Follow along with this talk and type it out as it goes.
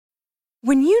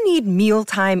When you need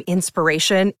mealtime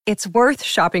inspiration, it's worth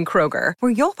shopping Kroger,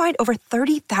 where you'll find over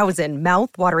 30,000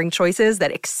 mouth-watering choices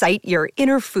that excite your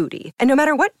inner foodie. And no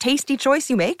matter what tasty choice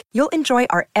you make, you'll enjoy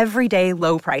our everyday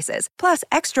low prices, plus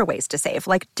extra ways to save,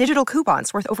 like digital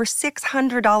coupons worth over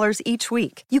 $600 each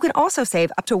week. You can also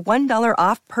save up to $1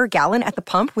 off per gallon at the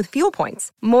pump with fuel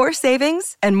points. More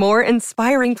savings and more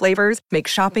inspiring flavors make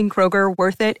shopping Kroger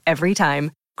worth it every time.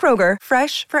 Kroger,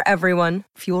 fresh for everyone.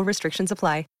 Fuel restrictions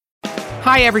apply.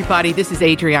 Hi, everybody. This is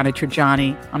Adriana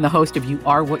Trajani. I'm the host of You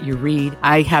Are What You Read.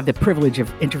 I have the privilege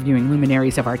of interviewing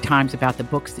luminaries of our times about the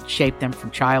books that shaped them from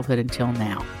childhood until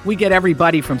now. We get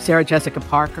everybody from Sarah Jessica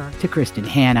Parker to Kristen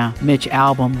Hanna, Mitch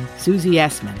Albom, Susie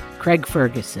Essman, Craig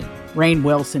Ferguson, Rainn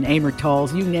Wilson, Amor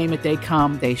Tolls, you name it, they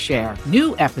come, they share.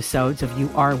 New episodes of You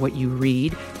Are What You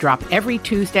Read drop every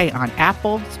Tuesday on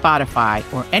Apple, Spotify,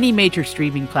 or any major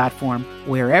streaming platform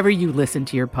wherever you listen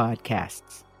to your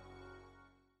podcasts.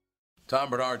 Tom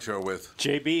Bernard Show with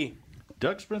JB,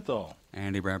 Doug Sprinthal,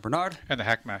 Andy Brand Bernard, and the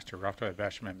Hackmaster, Raphael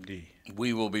Basham, MD.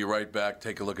 We will be right back.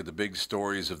 Take a look at the big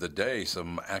stories of the day,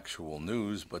 some actual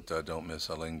news, but don't miss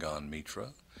Alingon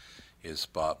Mitra. His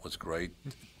spot was great.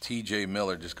 TJ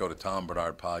Miller, just go to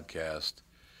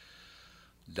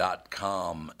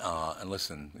tombernardpodcast.com and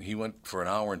listen. He went for an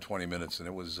hour and 20 minutes, and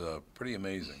it was pretty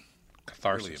amazing.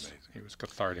 Catharsis. Really amazing. He was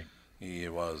cathartic. He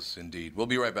was, indeed. We'll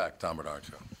be right back. Tom Bernard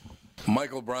Show.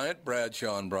 Michael Bryant,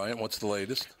 Bradshaw and Bryant, what's the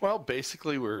latest? Well,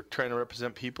 basically, we're trying to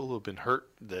represent people who have been hurt,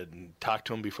 then talk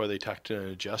to them before they talk to an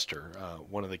adjuster.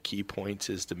 One of the key points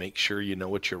is to make sure you know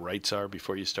what your rights are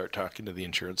before you start talking to the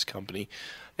insurance company,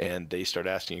 and they start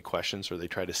asking you questions or they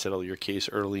try to settle your case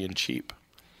early and cheap.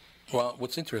 Well,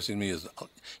 what's interesting to me is,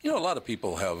 a lot of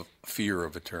people have fear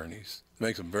of attorneys. It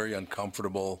makes them very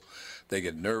uncomfortable. They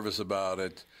get nervous about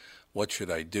it. What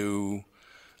should I do?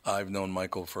 I've known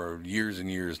Michael for years and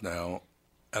years now,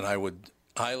 and I would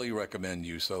highly recommend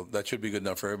you. So that should be good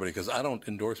enough for everybody, because I don't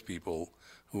endorse people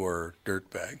who are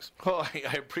dirtbags. Well,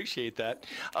 I appreciate that.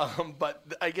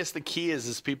 But I guess the key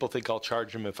is people think I'll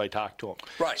charge them if I talk to them.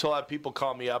 Right. So a lot of people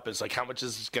call me up. It's like, how much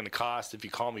is this going to cost if you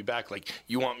call me back? Like,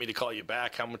 you want me to call you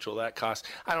back? How much will that cost?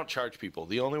 I don't charge people.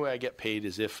 The only way I get paid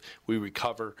is if we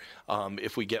recover,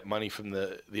 if we get money from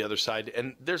the other side.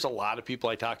 And there's a lot of people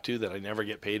I talk to that I never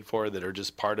get paid for that are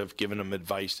just part of giving them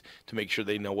advice to make sure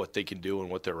they know what they can do and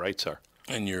what their rights are.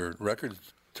 And your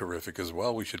record's terrific as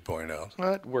well, we should point out.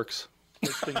 Well, it works.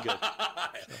 It's been good.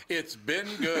 It's been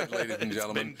good, ladies and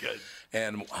gentlemen. It's been good.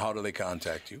 And how do they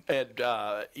contact you? And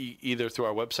either through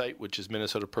our website, which is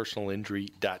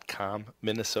minnesotapersonalinjury.com,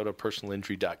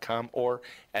 minnesotapersonalinjury.com, or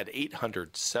at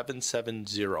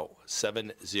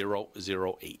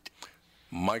 800-770-7008.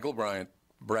 Michael Bryant,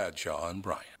 Bradshaw, and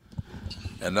Bryant.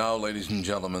 And now, ladies and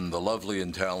gentlemen, the lovely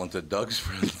and talented Doug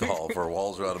Sprinthal for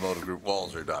Walser Automotive Group,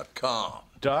 walser.com.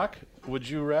 Doc, would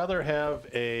you rather have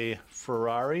a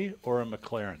Ferrari or a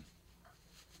McLaren?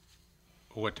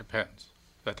 Oh, it depends.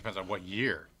 That depends on what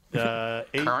year.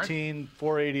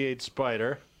 488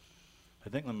 Spider. I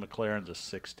think the McLaren's a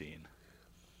 16.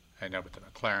 I know, but the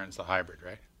McLaren's the hybrid,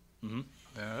 right? Mm-hmm.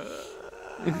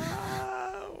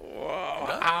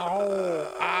 Ow!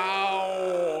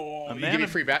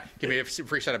 Give me a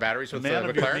free set of batteries with the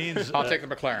McLaren. I'll take the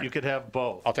McLaren. You could have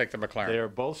both. I'll take the McLaren. They are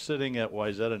both sitting at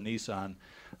Wayzata Nissan,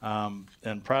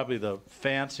 and probably the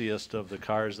fanciest of the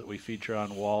cars that we feature on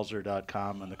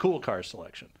Walser.com and the cool car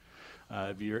selection.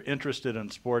 If you're interested in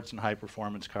sports and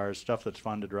high-performance cars, stuff that's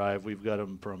fun to drive, we've got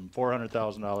them from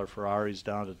 $400,000 Ferraris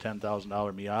down to $10,000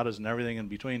 Miatas and everything in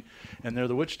between. And they're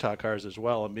the Wichita cars as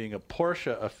well. And being a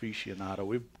Porsche aficionado,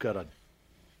 we've got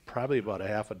probably about a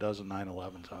half a dozen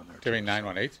 911s on there. Do you mean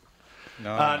 918s?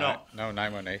 No,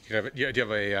 918. Do you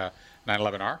have a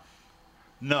 911R?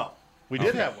 No. We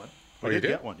did have one. We did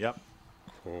get one, yep.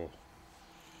 Cool.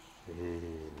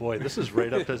 Boy, this is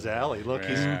right up his alley. Look,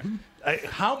 Yeah.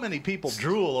 How many people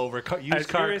drool over used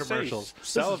car commercials?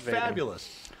 This is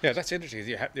fabulous. Yeah, that's interesting.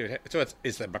 So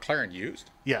is the McLaren used?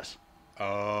 Yes.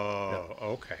 Oh, yep.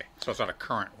 Okay. So it's not a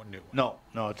current one, new one.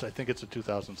 No. I think it's a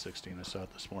 2016. I saw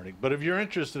it this morning. But if you're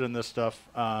interested in this stuff,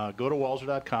 go to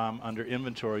Walser.com. Under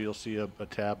inventory, you'll see a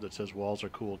tab that says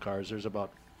Walser Cool Cars. There's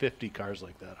about 50 cars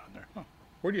like that on there. Huh.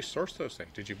 Where do you source those things?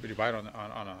 Did you buy it on an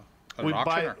auction?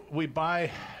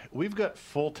 We've got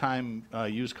full-time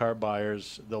used car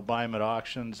buyers. They'll buy them at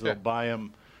auctions. They'll buy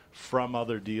them from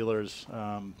other dealers.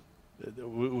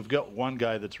 We've got one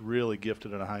guy that's really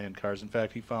gifted in high-end cars. In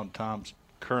fact, he found Tom's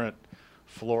current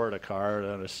Florida car at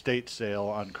an estate sale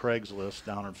on Craigslist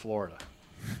down in Florida.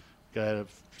 Guy had a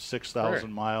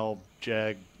 6,000-mile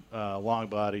Jag long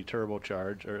body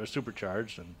turbocharged or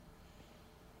supercharged, and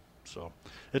so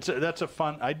that's a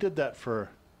fun. I did that for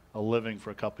a living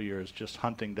for a couple of years just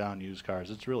hunting down used cars.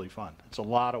 It's really fun. It's a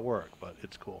lot of work, but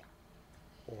it's cool.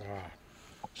 Wow.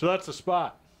 So that's the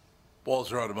spot.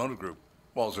 Walzer Automotive Group,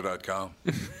 Walzer.com.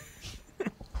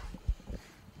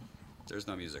 There's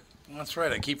no music. That's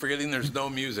right. I keep forgetting there's no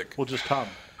music. We'll just come.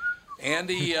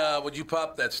 Andy, would you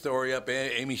pop that story up?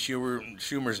 Amy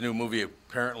Schumer's new movie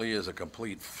apparently is a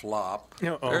complete flop.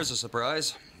 There's a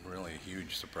surprise. Really a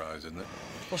huge surprise, isn't it?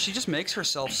 Well, she just makes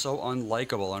herself so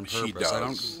unlikable on purpose. She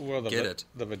does. I don't get it.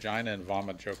 The vagina and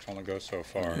vomit jokes only go so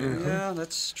far. Yeah,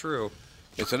 that's true.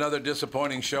 It's another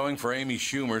disappointing showing for Amy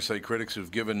Schumer, say critics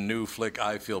who've given new flick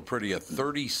I Feel Pretty a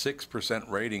 36%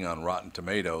 rating on Rotten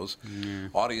Tomatoes.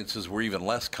 Audiences were even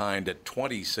less kind at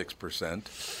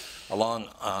 26%,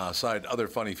 alongside other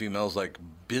funny females like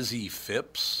Busy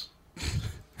Phipps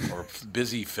or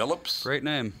Busy Phillips. Great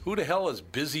name. Who the hell is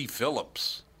Busy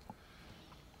Phillips?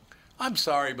 I'm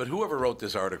sorry, but whoever wrote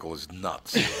this article is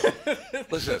nuts. Listen to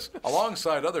this.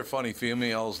 Alongside other funny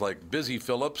females like Busy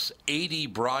Phillips, Adie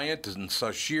Bryant, and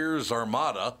Sashir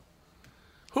Zarmada.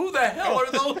 Who the hell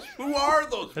are those? Who are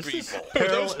those people?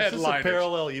 Is this a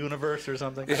parallel universe or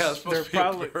something? Yeah, it's supposed to be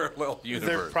a parallel universe.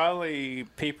 They're probably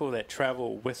people that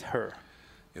travel with her.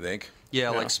 You think? Yeah,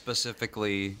 like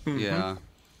specifically, yeah.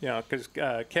 Yeah, because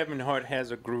Kevin Hart has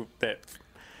a group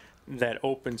that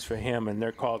opens for him, and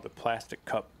they're called the Plastic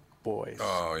Cup Boys.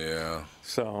 Oh, yeah.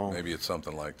 So maybe it's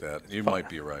something like that. You might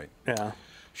be right. Yeah.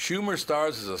 Schumer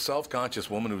stars as a self-conscious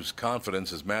woman whose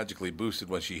confidence is magically boosted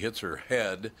when she hits her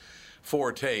head.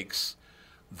 4 takes.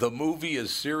 The movie is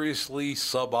seriously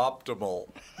suboptimal.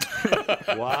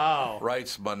 Wow.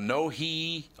 Writes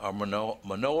Manola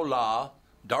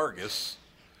Dargis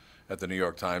at the New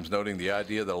York Times, noting the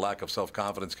idea that a lack of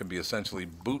self-confidence can be essentially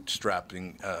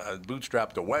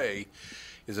bootstrapped away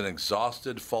is an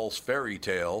exhausted false fairy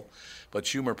tale, but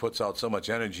Schumer puts out so much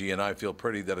energy and I Feel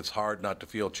Pretty that it's hard not to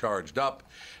feel charged up,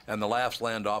 and the laughs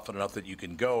land often enough that you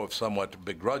can go, if somewhat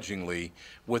begrudgingly,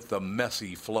 with the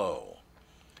messy flow.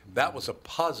 That was a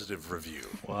positive review.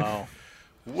 Wow.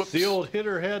 Whoops. The old hit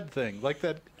her head thing. Like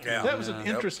that. Yeah. That was an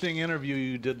interesting interview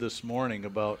you did this morning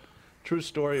about, true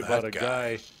story about a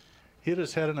guy hit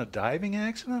his head in a diving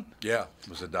accident? Yeah, it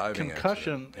was a diving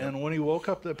concussion, accident. Yep. And when he woke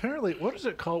up, apparently, what is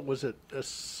it called? Was it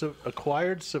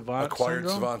acquired savant syndrome? Acquired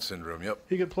savant syndrome, yep.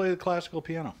 He could play the classical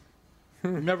piano. He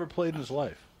never played in his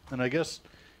life. And I guess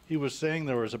he was saying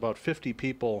there was about 50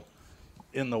 people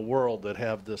in the world that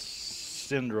have this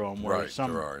syndrome where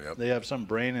they have some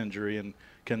brain injury and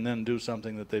can then do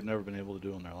something that they've never been able to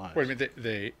do in their lives. Wait a minute,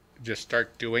 they just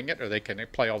start doing it, or they can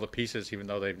play all the pieces even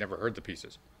though they've never heard the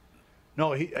pieces?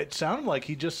 No, it sounded like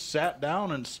he just sat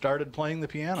down and started playing the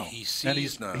piano. He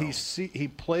sees now. He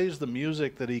plays the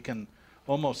music that he can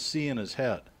almost see in his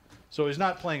head. So he's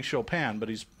not playing Chopin, but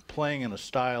he's playing in a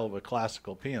style of a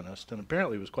classical pianist, and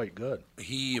apparently he was quite good.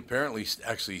 He apparently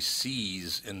actually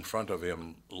sees in front of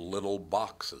him little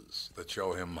boxes that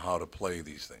show him how to play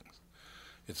these things.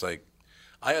 It's like,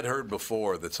 I had heard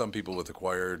before that some people with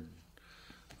acquired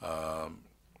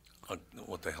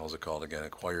what the hell is it called again?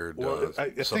 Acquired I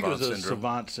think it was a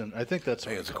savant syndrome. I think that's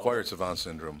what it's acquired savant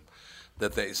syndrome.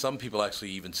 That some people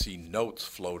actually even see notes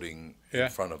floating in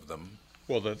front of them.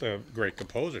 Well, the great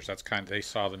composers, that's kind of, they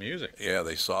saw the music. Yeah,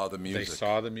 they saw the music. They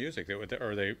saw the music.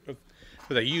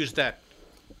 They used that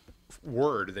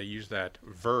word, they used that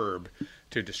verb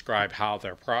to describe how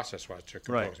their process was to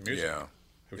compose music. Yeah.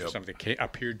 It was just something that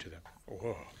appeared to them.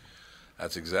 Whoa.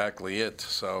 That's exactly it.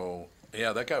 So,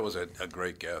 yeah, that guy was a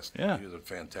great guest. Yeah. He was a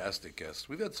fantastic guest.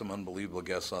 We've had some unbelievable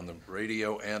guests on the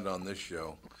radio and on this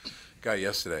show. Guy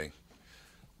yesterday,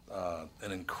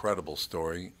 an incredible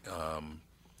story.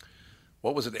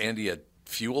 What was it, Andy? A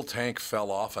fuel tank fell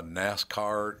off a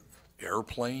NASCAR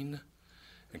airplane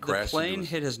and crashed. The plane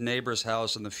hit his neighbor's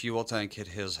house, and the fuel tank hit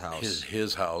his house.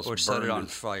 His house. Which set it on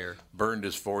fire. Burned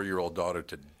his 4-year-old daughter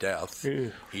to death.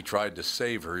 He tried to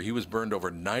save her. He was burned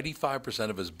over 95%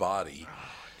 of his body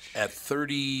at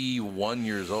 31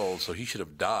 years old, so he should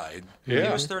have died. Yeah.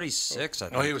 He was 36, I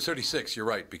think. No, he was 36. You're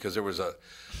right, because there was a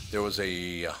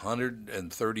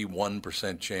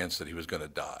 131% chance that he was going to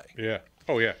die. Yeah.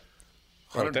 Oh, yeah.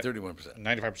 131%.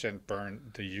 95% burn.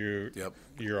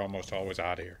 You're almost always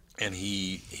out of here. And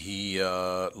he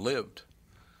lived.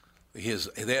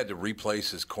 They had to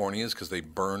replace his corneas because they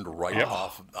burned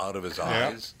off out of his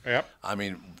eyes. Yep. I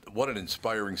mean, what an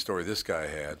inspiring story this guy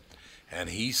had. And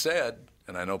he said,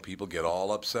 and I know people get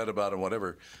all upset about it and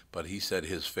whatever, but he said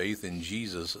his faith in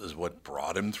Jesus is what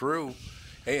brought him through.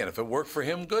 Hey, and if it worked for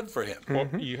him, good for him. Well,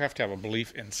 you have to have a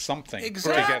belief in something to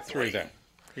get through that.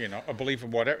 You know, a belief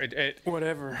in whatever.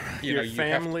 Whatever. Your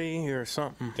family or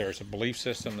something. There's a belief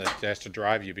system that has to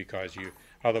drive you because you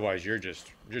Otherwise, you're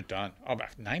done. Oh,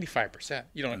 about 95%.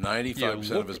 You don't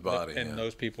 95% of his body. And yeah.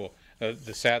 those people,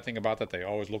 the sad thing about that, they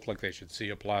always look like they should see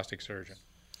a plastic surgeon.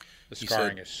 The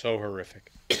scarring is so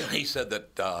horrific. He said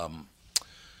that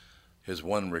his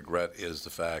one regret is the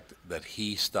fact that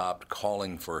he stopped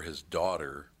calling for his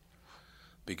daughter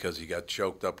because he got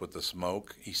choked up with the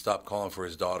smoke. He stopped calling for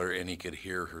his daughter, and he could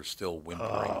hear her still whimpering.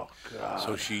 Oh, God.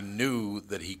 So she knew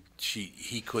that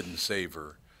he couldn't save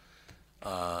her,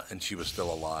 and she was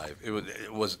still alive. It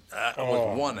was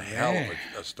one hell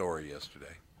of a story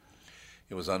yesterday.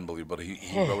 It was unbelievable.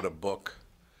 He wrote a book,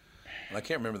 and I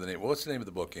can't remember the name. What's the name of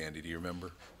the book, Andy? Do you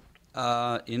remember?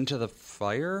 Into the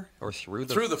Fire or Through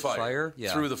the Fire?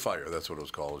 Yeah. Through the Fire. That's what it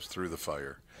was called. It was Through the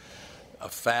Fire. A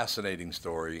fascinating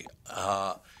story.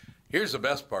 Here's the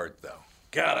best part, though.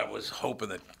 God, I was hoping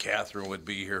that Catherine would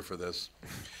be here for this.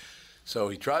 So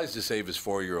he tries to save his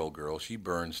 4-year-old girl. She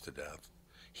burns to death.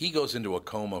 He goes into a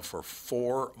coma for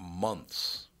 4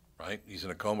 months, right? He's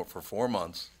in a coma for 4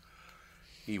 months.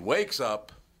 He wakes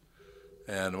up,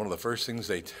 and one of the first things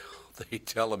they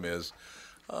tell him is,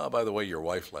 by the way, your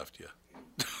wife left you.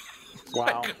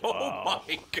 Wow. Like,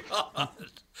 my God.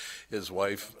 His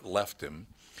wife left him.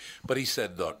 But he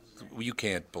said, look, you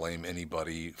can't blame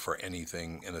anybody for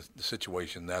anything in a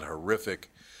situation that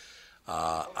horrific.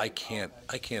 I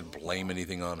can't blame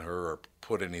anything on her or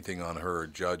put anything on her or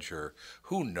judge her.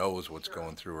 Who knows what's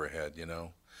going through her head,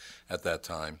 at that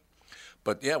time.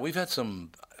 But, yeah, we've had some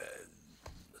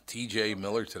T.J.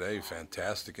 Miller today,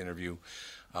 fantastic interview.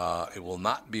 It will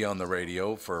not be on the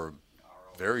radio for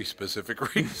very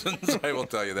specific reasons, I will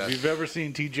tell you that. If you've ever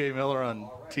seen T.J. Miller on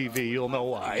TV, you'll know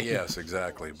why. Yes,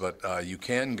 exactly. But you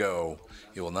can go.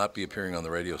 He will not be appearing on the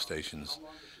radio stations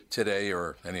today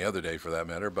or any other day for that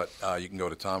matter. But you can go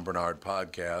to Tom Bernard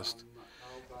Podcast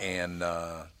and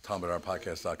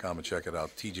TomBernardPodcast.com and check it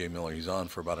out. T.J. Miller, he's on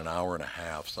for about an hour and a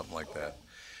half, something like that.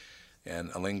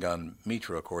 And Alingan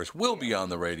Mitra, of course, will be on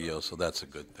the radio, so that's a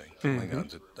good thing.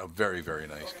 Alingan's a very, very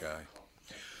nice guy.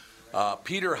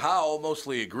 Peter Howell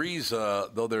mostly agrees,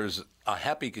 though there's a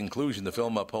happy conclusion. The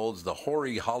film upholds the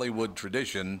hoary Hollywood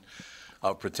tradition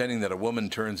of pretending that a woman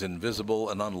turns invisible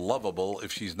and unlovable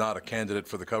if she's not a candidate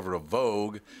for the cover of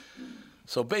Vogue.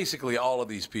 So basically all of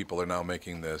these people are now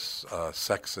making this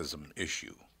sexism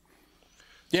issue.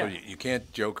 Yeah. So you can't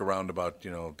joke around about,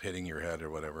 hitting your head or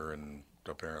whatever, and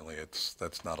apparently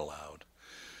that's not allowed.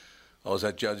 Oh, is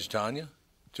that Judge Tanya?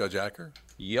 Judge Acker?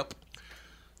 Yep.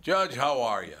 Judge, how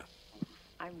are you?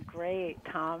 I'm great,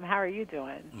 Tom. How are you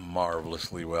doing?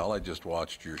 Marvelously well. I just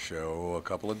watched your show a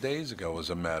couple of days ago,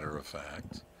 as a matter of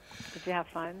fact. Did you have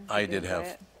fun? I did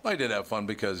have fun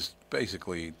because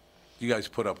basically you guys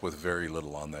put up with very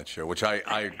little on that show, which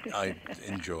I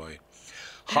enjoy.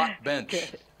 Hot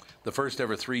Bench, the first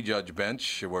ever 3-judge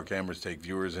bench where cameras take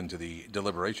viewers into the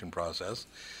deliberation process.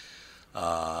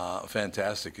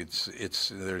 Fantastic.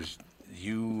 There's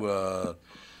you,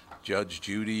 Judge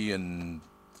Judy, and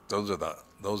those are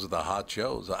the hot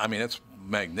shows. I mean, it's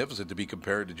magnificent to be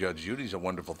compared to Judge Judy's a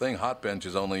wonderful thing. Hot Bench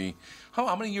is only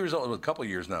how many years old? A couple of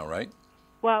years now, right?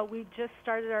 Well, we just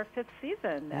started our 5th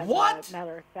season. As a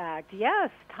matter of fact,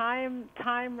 yes. Time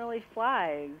really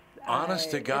flies.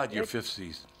 Honest to God, your 5th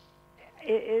season.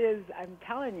 It is. I'm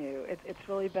telling you, it's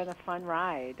really been a fun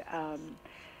ride.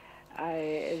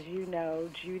 As you know,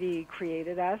 Judy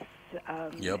created us,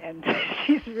 and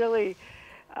she's really.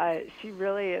 She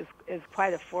really is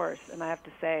quite a force, and I have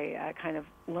to say, kind of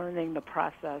learning the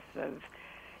process of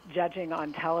judging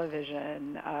on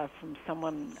television from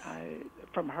someone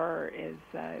from her is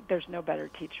there's no better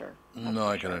teacher. No,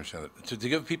 I can understand it. To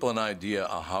give people an idea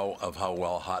of how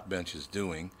well Hot Bench is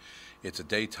doing, it's a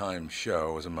daytime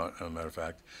show, as a matter of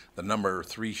fact, the number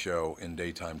 3 show in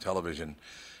daytime television,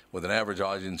 with an average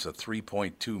audience of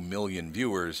 3.2 million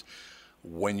viewers.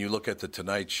 When you look at the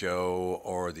Tonight Show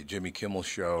or the Jimmy Kimmel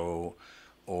Show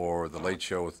or the Late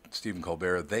Show with Stephen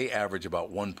Colbert, they average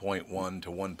about 1.1 to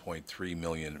 1.3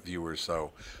 million viewers.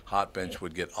 So Hot Bench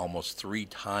would get almost 3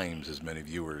 times as many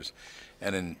viewers.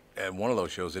 And in one of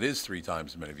those shows, it is 3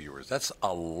 times as many viewers. That's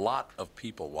a lot of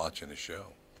people watching a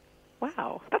show.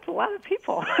 Wow, that's a lot of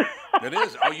people. It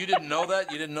is. Oh, you didn't know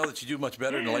that? You didn't know that you do much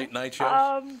better in late night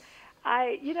shows?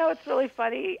 It's really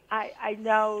funny. I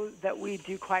know that we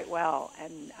do quite well,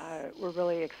 and we're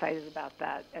really excited about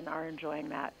that and are enjoying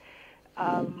that.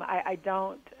 I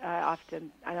don't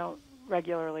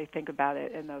regularly think about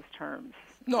it in those terms.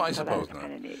 No, I suppose not.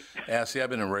 Kind of neat. Yeah, see, I've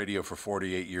been in radio for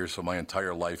 48 years, so my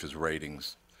entire life is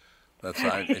ratings.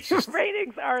 It's just,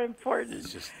 ratings are important.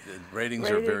 It's just ratings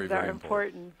are very, very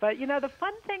important. But the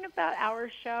fun thing about our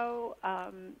show,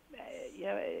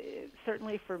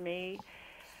 certainly for me,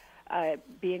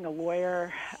 being a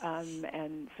lawyer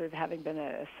and sort of having been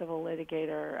a civil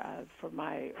litigator for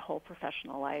my whole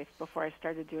professional life before I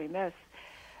started doing this,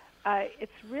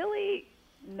 it's really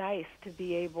nice to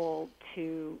be able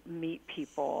to meet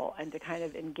people and to kind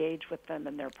of engage with them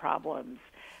and their problems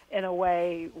in a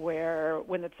way where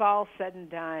when it's all said and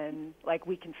done, like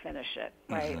we can finish it,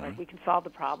 right? Like we can solve the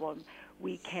problem.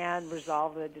 We can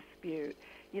resolve the dispute.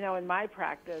 In my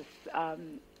practice,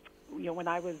 when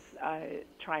I was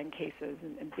trying cases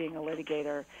and being a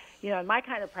litigator, in my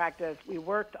kind of practice, we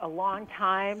worked a long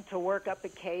time to work up a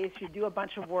case. You do a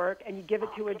bunch of work, and you give it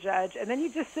to a judge, and then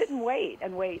you just sit and wait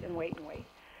and wait and wait and wait.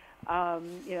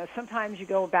 Sometimes you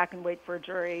go back and wait for a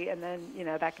jury, and then,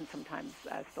 that can sometimes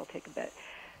still take a bit.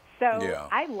 So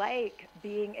I like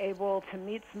being able to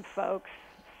meet some folks,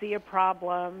 see a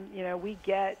problem. We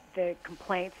get the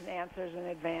complaints and answers in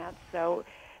advance. So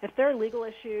if there are legal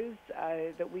issues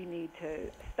that we need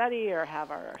to study or have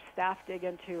our staff dig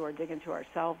into or dig into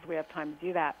ourselves, we have time to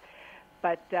do that.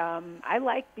 But I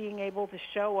like being able to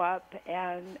show up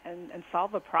and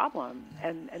solve a problem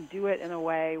and do it in a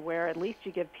way where at least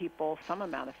you give people some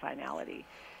amount of finality.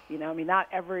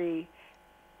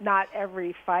 Not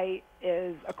every fight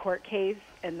is a court case,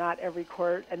 and not every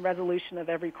court and resolution of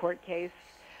every court case,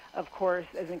 of course,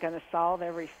 isn't going to solve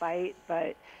every fight,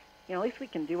 but at least we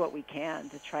can do what we can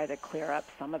to try to clear up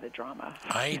some of the drama.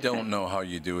 I don't know how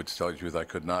you do it, to tell you the truth. I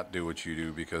could not do what you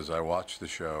do because I watch the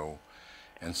show,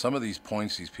 and some of these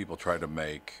points these people try to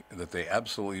make that they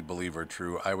absolutely believe are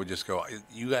true, I would just go,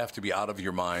 you have to be out of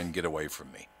your mind, get away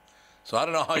from me. So I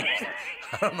don't know how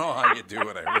you do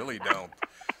it. I really don't.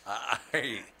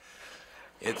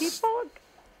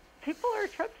 People are a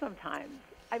trip sometimes.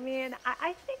 I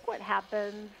think what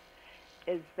happens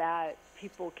is that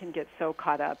people can get so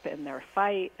caught up in their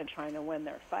fight and trying to win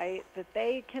their fight that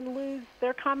they can lose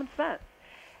their common sense.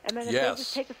 And then if they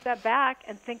just take a step back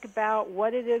and think about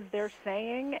what it is they're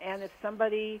saying, and if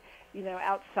somebody,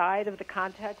 outside of the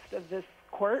context of this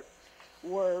court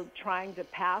were trying to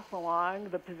pass along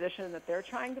the position that they're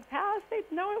trying to pass,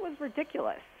 they'd know it was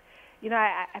ridiculous.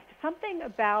 Something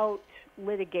about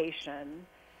litigation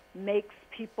makes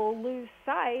people lose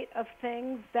sight of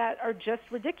things that are just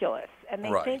ridiculous. And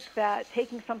they think that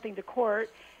taking something to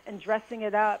court and dressing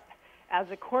it up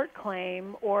as a court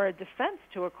claim or a defense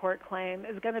to a court claim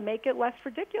is going to make it less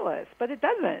ridiculous. But it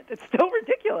doesn't. It's still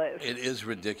ridiculous. It is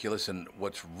ridiculous. And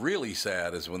what's really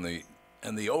sad is when the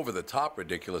over-the-top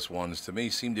ridiculous ones, to me,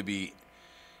 seem to be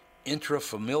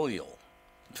intrafamilial.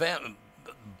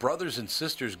 Brothers and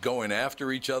sisters going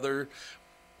after each other,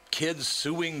 kids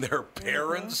suing their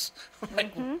parents.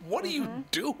 What are you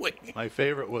doing? My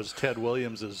favorite was Ted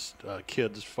Williams'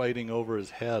 kids fighting over his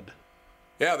head.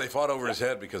 Yeah, they fought over his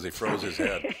head because they froze his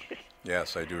head.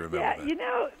 Yes, I do remember that.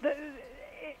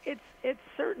 It's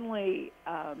certainly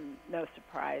no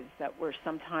surprise that we're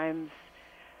sometimes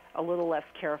a little less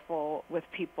careful with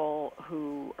people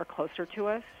who are closer to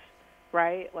us,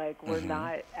 right? Like we're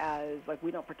not as, we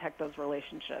don't protect those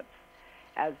relationships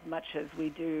as much as we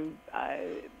do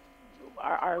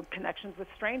our connections with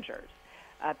strangers.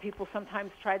 People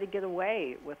sometimes try to get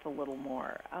away with a little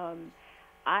more.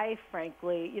 I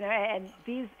frankly, and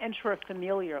these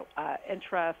intrafamilial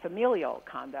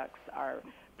conducts are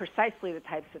precisely the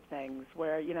types of things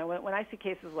where, when I see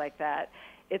cases like that,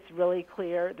 it's really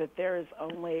clear that there is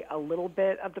only a little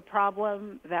bit of the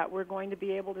problem that we're going to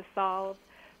be able to solve.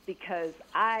 Because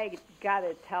I got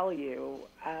to tell you,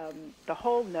 the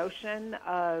whole notion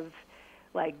of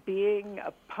being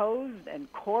opposed in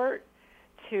court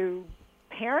to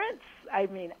parents, I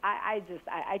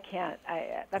can't.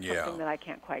 That's something that I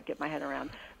can't quite get my head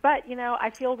around. But I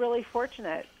feel really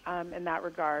fortunate in that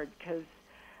regard because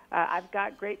I've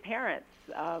got great parents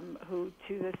who,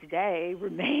 to this day,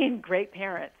 remain great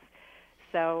parents.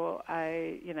 So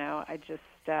I'm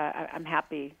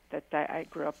happy that I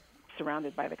grew up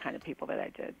surrounded by the kind of people that I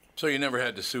did. So you never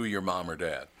had to sue your mom or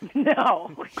dad?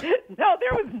 No,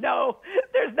 there's no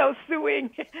suing.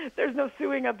 There's no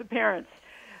suing of the parents,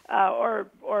 or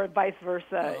vice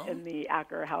versa in the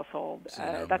Acker household.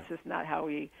 That's just not how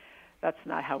we. That's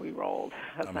not how we rolled.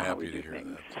 That's not how we do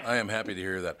things. I am happy to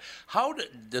hear that. How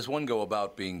does one go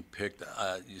about being picked?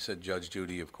 You said Judge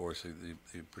Judy, of course,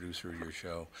 the producer of your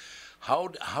show.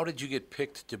 How did you get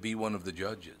picked to be one of the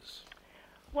judges?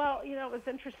 Well, it was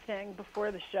interesting. Before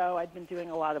the show, I'd been doing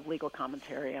a lot of legal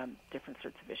commentary on different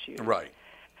sorts of issues. Right.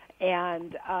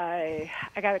 And I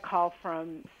got a call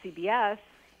from CBS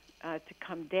to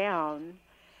come down,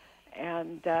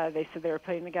 and they said they were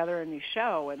putting together a new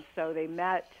show. And so I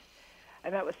met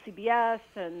with CBS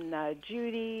and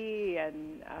Judy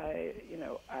and,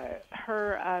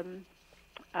 her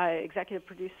executive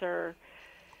producer,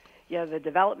 the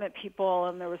development people,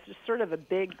 and there was just sort of a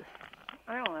big,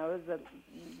 I don't know, it was a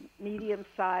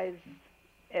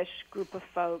medium-sized-ish group of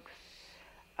folks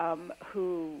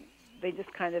who they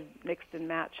just kind of mixed and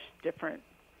matched different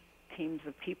teams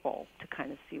of people to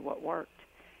kind of see what worked.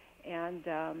 And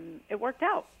it worked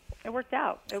out. It worked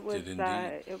out. It was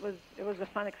a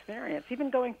fun experience. Even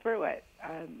going through it,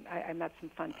 I met some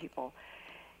fun people.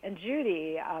 And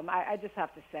Judy, I just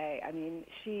have to say, I mean,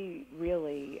 she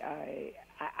really,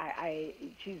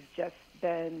 she's just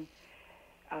been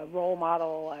a role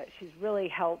model. She's really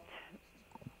helped.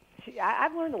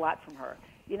 I've learned a lot from her.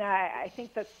 I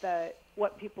think that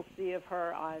what people see of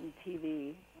her on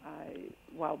TV,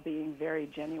 while being very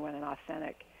genuine and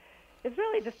authentic, is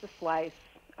really just a slice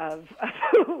of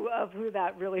who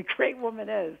that really great woman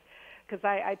is. Because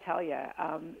I tell you,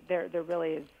 there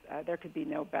really is. There could be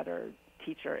no better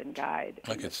teacher and guide.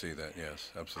 I could see that. Yes,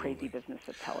 absolutely. Crazy business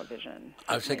of television.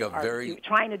 I would take a very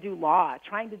trying to do law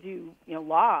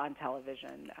on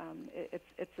television.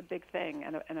 It's a big thing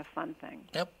and a fun thing.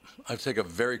 Yep. I'll take a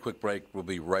very quick break. We'll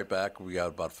be right back. We got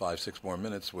about 5-6 more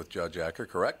minutes with Judge Acker.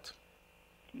 Correct?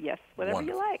 Yes. Whatever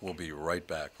you like. We'll be right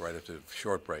back. Right after a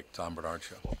short break. Tom Bernard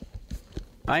Show.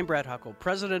 I'm Brad Huckle,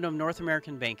 president of North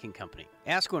American Banking Company.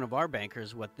 Ask one of our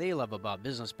bankers what they love about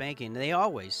business banking. They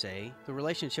always say the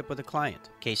relationship with the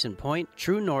client. Case in point,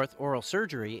 True North Oral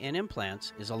Surgery and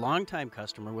Implants is a longtime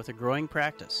customer with a growing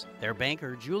practice. Their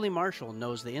banker, Julie Marshall,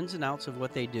 knows the ins and outs of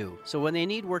what they do. So when they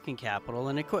need working capital,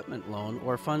 an equipment loan,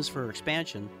 or funds for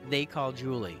expansion, they call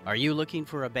Julie. Are you looking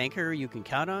for a banker you can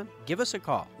count on? Give us a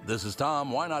call. This is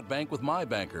Tom. Why not bank with my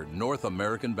banker, North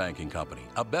American Banking Company?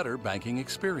 A better banking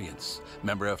experience.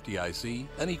 Member FDIC,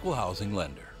 an equal housing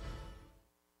lender.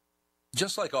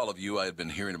 Just like all of you, I had been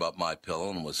hearing about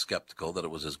MyPillow and was skeptical that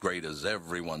it was as great as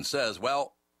everyone says.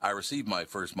 Well, I received my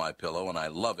first MyPillow, and I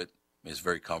love it. It's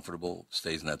very comfortable,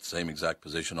 stays in that same exact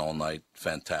position all night.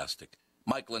 Fantastic.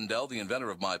 Mike Lindell, the inventor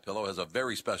of MyPillow, has a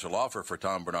very special offer for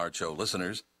Tom Bernard Show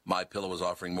listeners. MyPillow is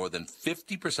offering more than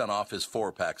 50% off his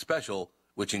 4-pack special,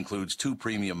 which includes 2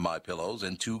 premium MyPillows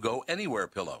and 2 Go Anywhere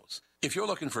pillows. If you're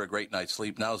looking for a great night's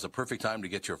sleep, now's the perfect time to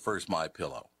get your first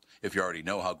MyPillow. If you already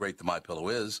know how great the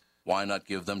MyPillow is, why not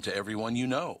give them to everyone you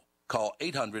know? Call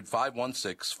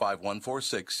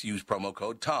 800-516-5146, use promo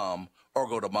code TOM, or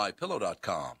go to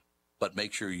MyPillow.com. But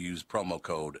make sure you use promo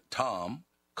code TOM.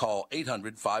 Call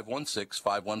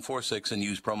 800-516-5146 and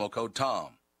use promo code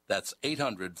TOM. That's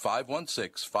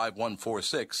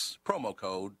 800-516-5146, promo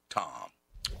code TOM.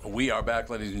 We are back,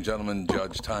 ladies and gentlemen.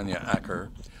 Judge Tanya Acker.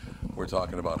 We're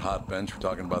talking about Hot Bench. We're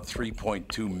talking about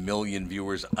 3.2 million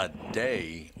viewers a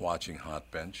day watching Hot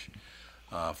Bench.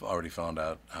 I've already found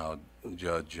out how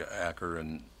Judge Acker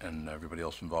and everybody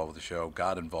else involved with the show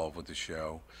got involved with the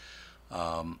show.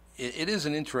 It is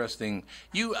an interesting.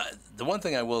 The one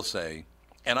thing I will say,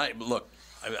 and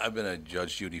I've been a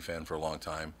Judge Judy fan for a long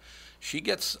time. She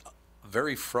gets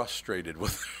very frustrated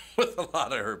with a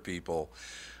lot of her people,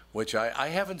 which I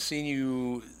haven't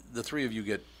seen the three of you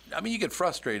get. I mean, you get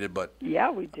frustrated, but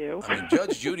yeah, we do. I mean,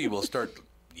 Judge Judy will start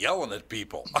yelling at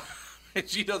people.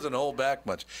 She doesn't hold back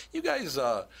much. You guys,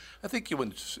 I think you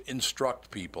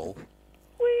instruct people.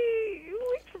 We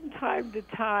from time to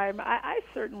time. I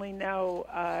certainly know,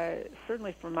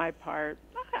 certainly for my part,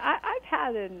 I've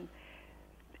had an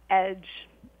edge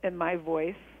in my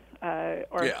voice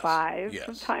or yes, 5 yes.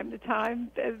 from time to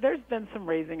time. There's been some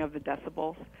raising of the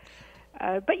decibels.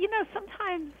 But,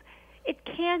 sometimes it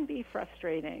can be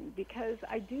frustrating because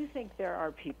I do think there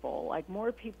are people, like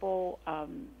more people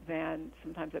than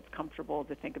sometimes it's comfortable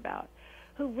to think about,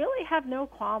 who really have no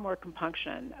qualm or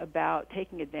compunction about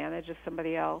taking advantage of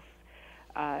somebody else,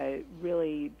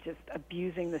 really just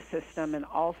abusing the system in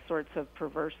all sorts of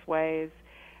perverse ways.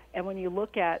 And when you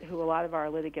look at who a lot of our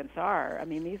litigants are, I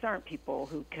mean, these aren't people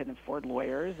who can afford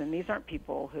lawyers, and these aren't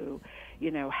people who,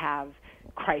 have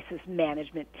crisis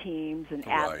management teams and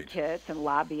advocates and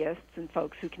lobbyists and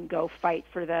folks who can go fight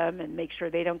for them and make sure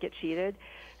they don't get cheated.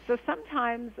 So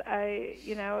sometimes,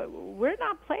 we're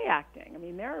not play acting. I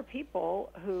mean, there are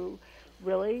people who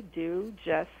really do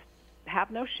just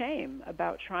have no shame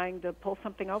about trying to pull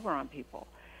something over on people.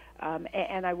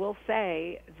 And I will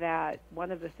say that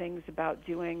one of the things about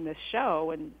doing this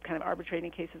show and kind of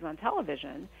arbitrating cases on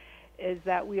television is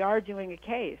that we are doing a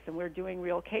case, and we're doing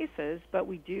real cases, but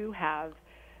we do have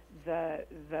the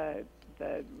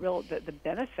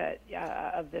benefit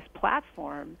of this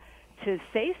platform to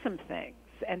say some things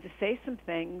and to say some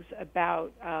things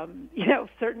about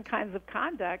certain kinds of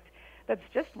conduct that's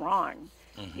just wrong,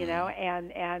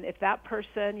 and if that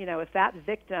person, if that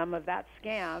victim of that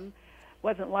scam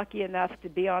wasn't lucky enough to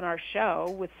be on our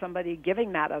show with somebody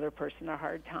giving that other person a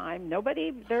hard time,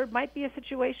 there might be a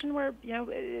situation where,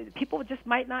 people just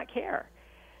might not care.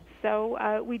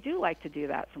 So we do like to do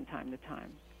that from time to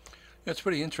time. Yeah, it's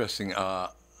pretty interesting. I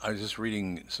was just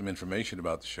reading some information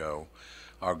about the show.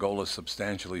 Our goal is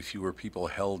substantially fewer people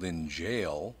held in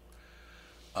jail.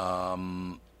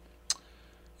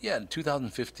 In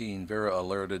 2015, Vera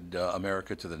alerted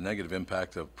America to the negative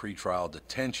impact of pretrial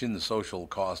detention. The social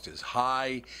cost is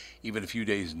high. Even a few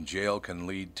days in jail can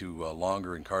lead to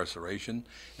longer incarceration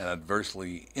and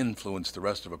adversely influence the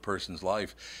rest of a person's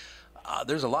life.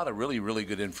 There's a lot of really, really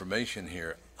good information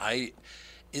here.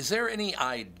 Is there any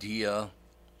idea,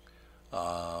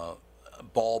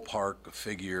 ballpark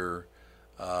figure,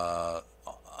 of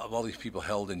all these people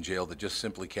held in jail that just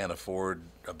simply can't afford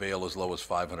a bail as low as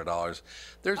 $500?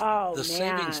 The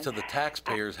savings to the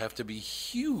taxpayers have to be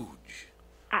huge.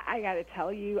 I got to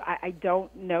tell you, I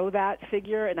don't know that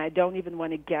figure, and I don't even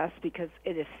want to guess because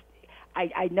it is.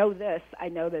 I know this. I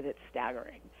know that it's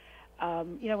staggering.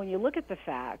 When you look at the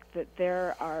fact that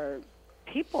there are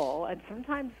people and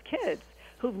sometimes kids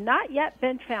who've not yet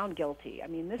been found guilty. I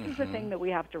mean, this is the thing that we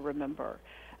have to remember.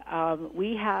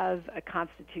 We have a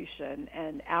constitution,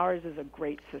 and ours is a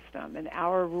great system, and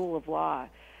our rule of law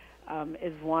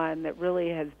is one that really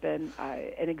has been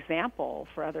an example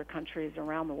for other countries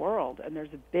around the world, and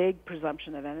there's a big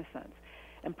presumption of innocence.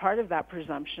 And part of that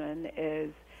presumption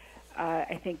is,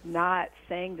 I think, not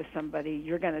saying to somebody,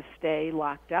 you're going to stay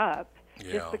locked up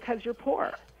just because you're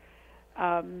poor.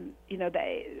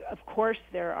 Of course,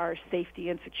 there are safety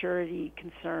and security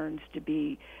concerns to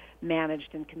be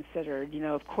managed and considered.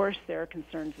 Of course, there are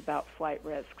concerns about flight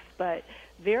risks. But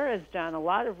Vera's done a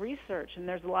lot of research, and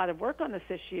there's a lot of work on this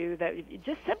issue that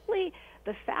just simply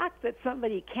the fact that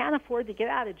somebody can't afford to get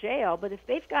out of jail, but if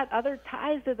they've got other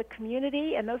ties to the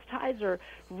community, and those ties are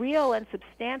real and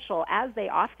substantial, as they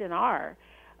often are,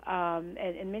 and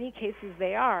in many cases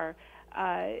they are,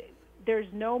 there's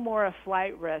no more a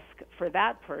flight risk for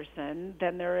that person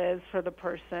than there is for the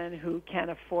person who can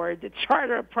afford to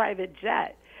charter a private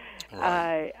jet,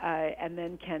 right. And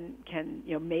then can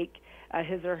make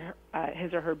his or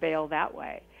her bail that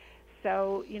way.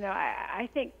 So I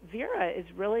think Vera is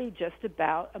really just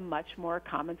about a much more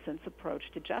common sense approach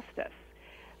to justice,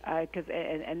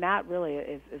 and that really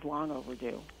is long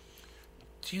overdue.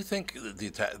 Do you think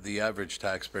the average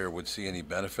taxpayer would see any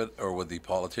benefit, or would the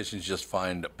politicians just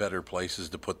find better places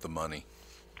to put the money?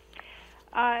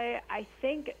 I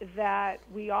think that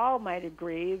we all might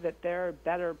agree that there are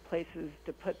better places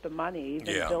to put the money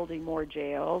than building more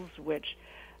jails, which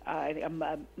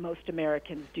most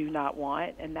Americans do not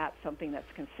want, and that's something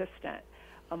that's consistent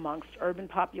amongst urban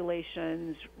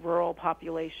populations, rural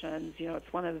populations.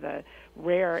 It's one of the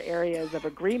rare areas of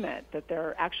agreement that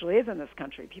there actually is in this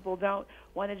country. People don't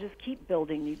want to just keep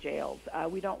building new jails.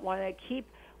 We don't want to keep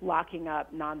locking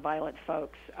up nonviolent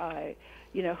folks,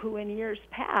 who in years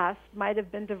past might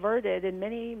have been diverted in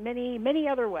many, many, many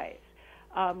other ways.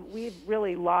 We've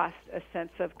really lost a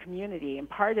sense of community, and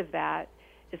part of that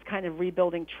is kind of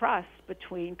rebuilding trust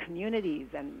between communities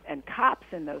and cops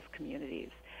in those communities.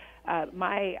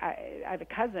 I have a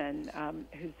cousin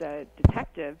who's a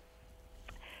detective,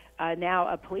 now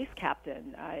a police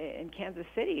captain in Kansas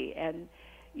City, and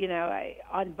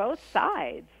on both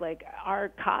sides, like, our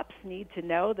cops need to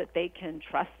know that they can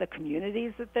trust the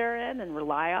communities that they're in and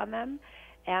rely on them,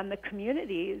 and the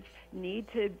communities need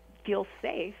to feel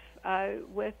safe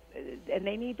and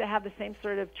they need to have the same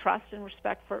sort of trust and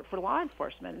respect for law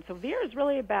enforcement. And so Vera is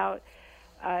really about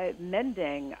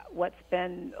mending what's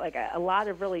been like a lot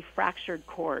of really fractured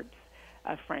chords,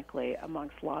 frankly,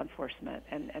 amongst law enforcement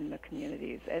and the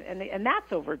communities, and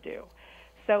that's overdue.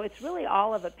 So it's really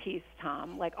all of a piece,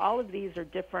 Tom. Like, all of these are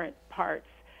different parts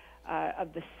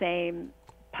of the same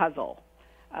puzzle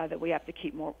that we have to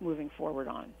keep moving forward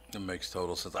on. It makes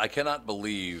total sense. I cannot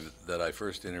believe that I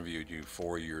first interviewed you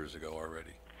 4 years ago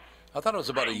already. I thought it was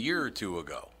about a year or two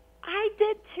ago. I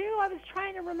did too. I was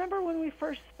trying to remember when we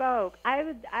first spoke. I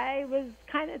was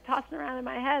kind of tossing around in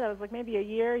my head. I was like, maybe a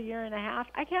year and a half.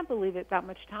 I can't believe it, that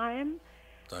much time.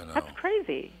 I know. That's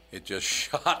crazy. It just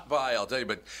shot by, I'll tell you.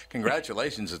 But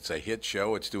congratulations. It's a hit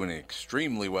show. It's doing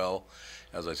extremely well.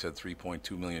 As I said,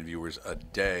 3.2 million viewers a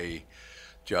day.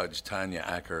 Judge Tanya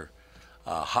Acker,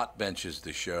 Hot Benches,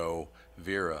 the show.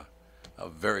 Vera, a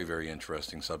very, very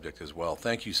interesting subject as well.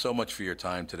 Thank you so much for your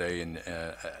time today, and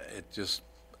it just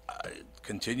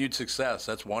continued success.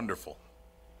 That's wonderful.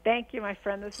 Thank you, my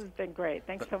friend. This has been great.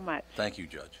 Thanks so much. Thank you,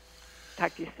 Judge.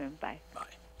 Talk to you soon. Bye. Bye.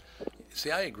 See,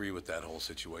 I agree with that whole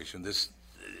situation.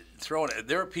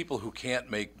 There are people who can't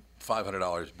make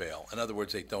 $500 bail. In other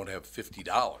words, they don't have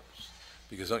 $50.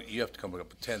 because you have to come up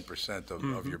with 10%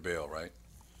 of your bail, right?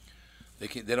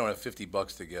 They don't have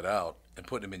 $50 to get out, and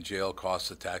putting them in jail costs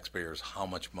the taxpayers how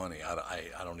much money?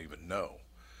 I don't even know.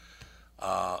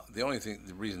 The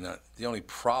only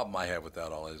problem I have with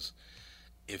that all is,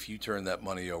 if you turn that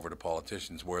money over to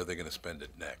politicians, where are they going to spend it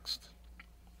next?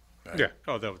 Right? Yeah.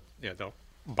 Oh, they'll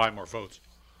buy more votes.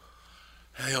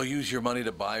 They'll use your money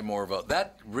to buy more votes.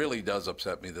 That really does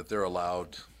upset me that they're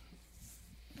allowed,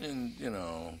 in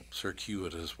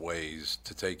circuitous ways,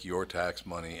 to take your tax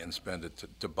money and spend it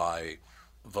to buy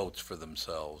votes for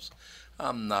themselves.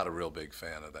 I'm not a real big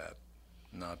fan of that.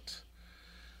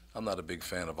 I'm not a big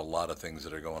fan of a lot of things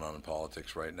that are going on in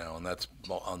politics right now, and that's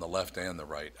on the left and the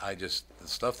right. The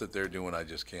stuff that they're doing, I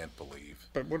just can't believe.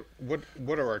 But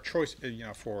what are our choices,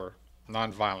 for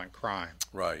nonviolent crime?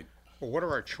 Right. Well, what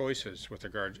are our choices with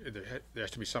regard? There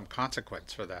has to be some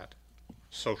consequence for that.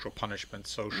 Social punishment,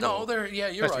 social. No, you're right.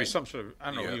 There has to be some sort of, I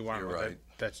don't know what you want. You're right.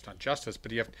 That's not justice,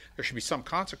 but there should be some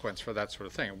consequence for that sort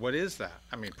of thing. What is that?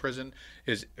 I mean, prison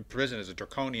is a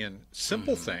draconian,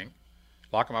 simple thing.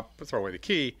 Lock them up, throw away the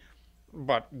key.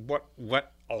 But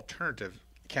what alternative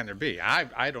can there be?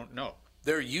 I don't know.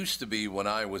 There used to be, when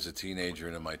I was a teenager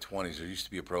and in my 20s, there used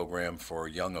to be a program for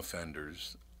young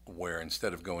offenders where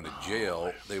instead of going to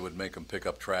jail, they would make them pick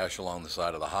up trash along the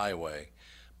side of the highway.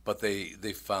 But they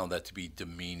found that to be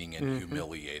demeaning and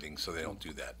humiliating, so they don't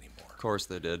do that anymore. Of course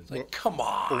they did. Come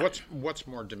on. Well, what's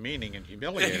more demeaning and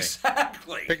humiliating?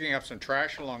 Exactly. Picking up some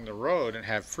trash along the road and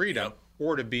have freedom,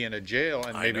 or to be in a jail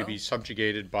and maybe be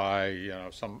subjugated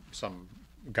by some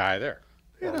guy there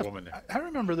or a woman there. I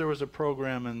remember there was a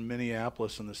program in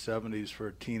Minneapolis in the 70s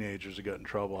for teenagers who got in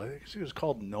trouble. I think it was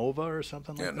called Nova or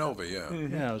something like that. Yeah, Nova, yeah.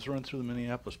 Yeah, it was run through the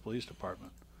Minneapolis Police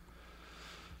Department.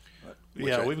 We've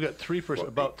got 3%,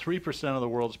 about 3% of the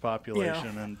world's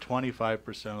population, and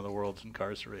 25% of the world's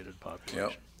incarcerated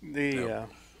population. The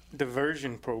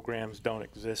diversion programs don't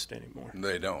exist anymore.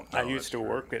 They don't. No, I used to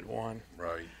work at one.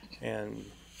 Right. And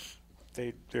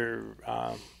they're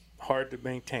hard to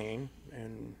maintain,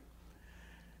 and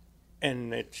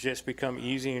it's just become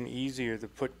easier and easier to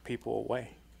put people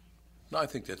away. No, I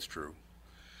think that's true.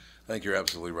 I think you're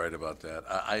absolutely right about that.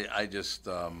 I just,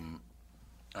 I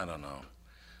don't know.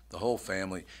 The whole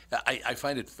family, I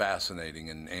find it fascinating,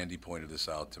 and Andy pointed this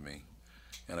out to me,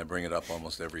 and I bring it up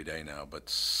almost every day now, but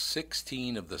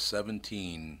 16 of the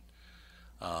 17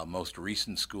 most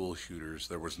recent school shooters,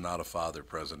 there was not a father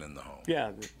present in the home.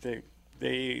 Yeah,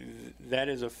 that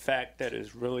is a fact that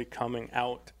is really coming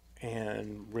out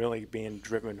and really being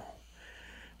driven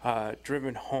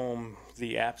home,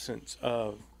 the absence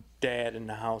of dad in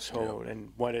the household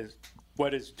and what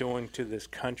is doing to this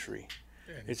country.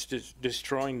 It's just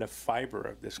destroying the fiber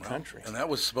of this country. And that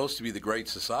was supposed to be the Great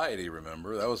Society,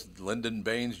 remember? That was Lyndon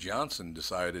Baines Johnson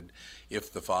decided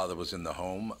if the father was in the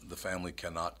home, the family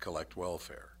cannot collect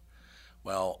welfare.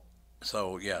 Well,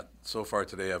 so far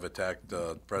today I've attacked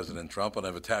President Trump and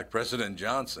I've attacked President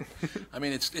Johnson. I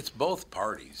mean, it's both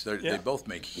parties. They both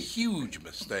make huge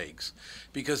mistakes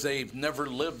because they've never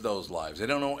lived those lives. They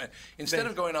don't know. Instead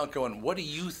of going out going, what do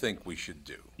you think we should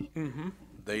do? Mm-hmm.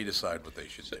 They decide what they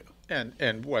should do.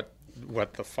 And what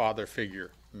the father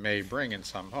figure may bring in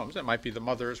some homes, it might be the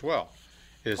mother as well,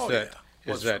 is that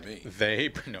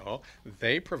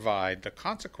they provide the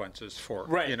consequences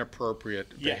for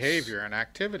inappropriate behavior and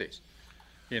activities.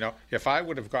 If I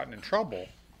would have gotten in trouble,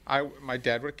 my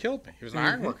dad would have killed me. He was an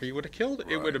iron worker. He would have killed.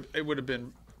 Right. It would have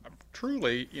been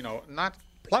truly, not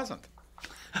pleasant.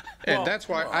 And that's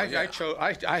why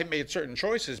I made certain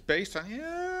choices based on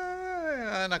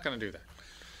I'm not going to do that.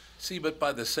 See, but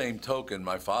by the same token,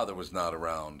 my father was not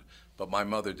around, but my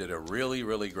mother did a really,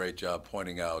 really great job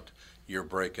pointing out, you're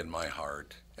breaking my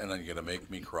heart, and then you're going to make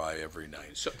me cry every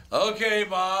night. Okay,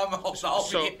 Mom, I'll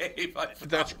behave.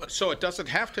 So it doesn't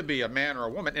have to be a man or a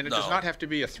woman, and it does not have to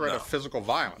be a threat of physical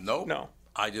violence. No.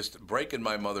 Breaking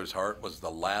my mother's heart was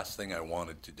the last thing I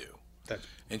wanted to do.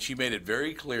 And she made it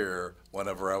very clear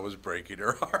whenever I was breaking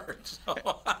her heart.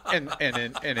 So. and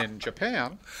in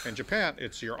Japan,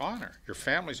 it's your honor, your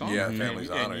family's honor. Yeah, family's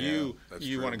honor. And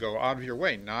you want to go out of your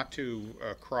way not to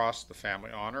cross the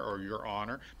family honor or your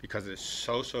honor because it's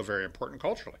so very important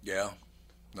culturally. Yeah,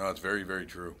 no, it's very, very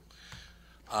true.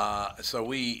 I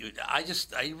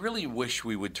really wish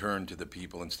we would turn to the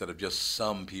people instead of just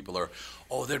some people or,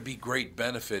 there'd be great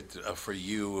benefit for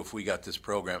you if we got this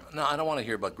program. No, I don't want to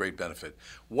hear about great benefit.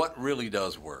 What really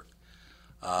does work?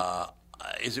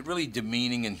 Is it really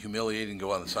demeaning and humiliating to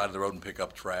go on the side of the road and pick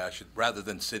up trash rather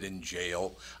than sit in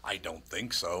jail? I don't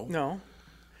think so. No.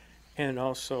 And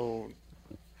also,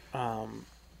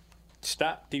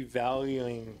 stop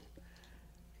devaluing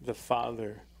the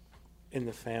father in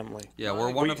the family. Yeah,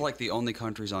 we're one of like the only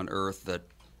countries on earth that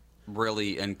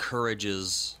really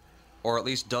encourages, or at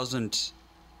least doesn't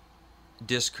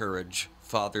discourage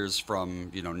fathers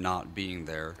from, not being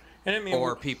there. And I mean,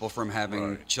 or people from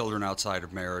having children outside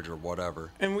of marriage or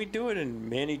whatever. And we do it in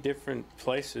many different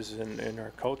places in our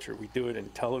culture. We do it in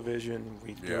television.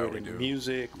 We do it in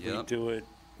music. Yep. We do it,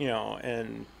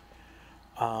 and...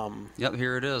 Yep,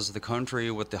 here it is. The country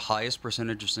with the highest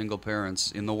percentage of single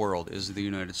parents in the world is the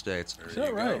United States. Is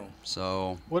that right?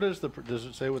 So... What is does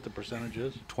it say what the percentage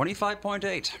is?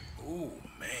 25.8. Ooh,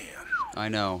 man. I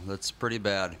know. That's pretty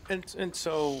bad. And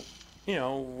so,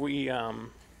 we...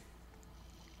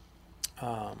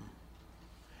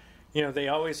 they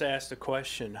always ask the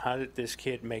question, how did this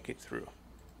kid make it through?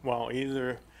 Well,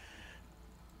 either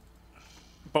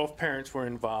both parents were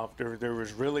involved, or there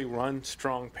was really one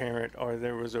strong parent, or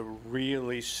there was a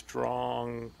really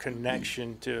strong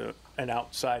connection to an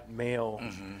outside male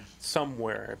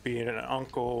somewhere, be it an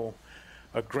uncle,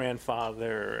 a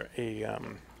grandfather,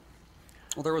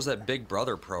 Well, there was that Big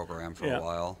Brother program for a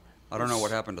while. I don't know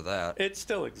what happened to that. It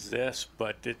still exists,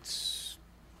 but it's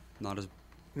not as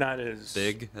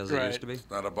big as it used to be.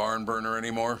 Not a barn burner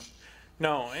anymore.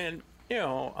 No, and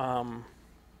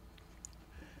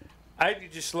I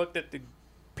just looked at the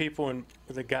people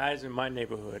the guys in my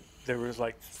neighborhood. There was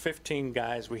like 15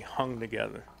 guys we hung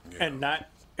together, and not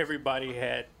everybody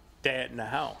had dad in the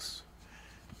house,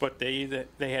 but they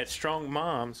had strong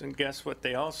moms, and guess what?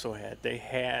 They also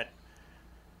had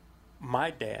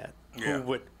my dad who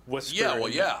would whisper.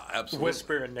 Absolutely.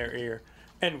 Whisper in their ear,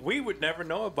 and we would never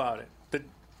know about it.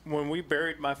 When we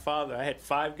buried my father, I had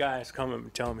 5 guys come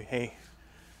and tell me, "Hey,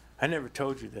 I never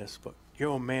told you this, but your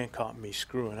old man caught me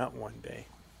screwing up one day."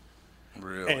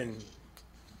 Really? And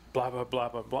blah, blah, blah,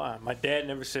 blah, blah. My dad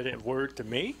never said a word to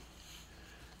me,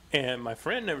 and my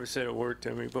friend never said a word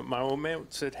to me, but my old man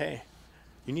said, "Hey,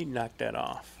 you need to knock that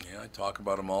off." Yeah, I talk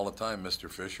about them all the time, Mr.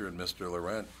 Fisher and Mr.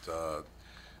 Laurent.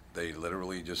 They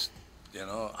literally just,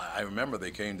 I remember they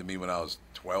came to me when I was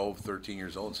 12, 13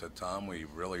 years old and said, "Tom, we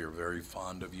really are very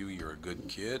fond of you. You're a good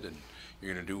kid, and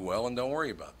you're going to do well, and don't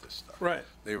worry about this stuff." Right.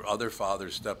 Other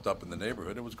fathers stepped up in the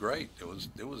neighborhood. It was great. It was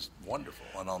wonderful,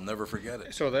 and I'll never forget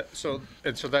it. So what the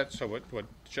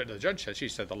judge said, she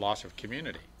said the loss of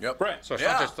community. Yep. Right. So it's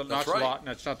not just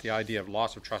it's not the idea of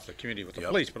loss of trust of community with the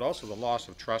police, but also the loss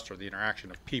of trust or the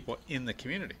interaction of people in the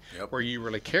community, where you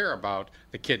really care about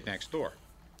the kid next door.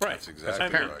 Right. That's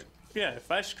exactly right. Yeah, if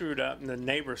I screwed up and the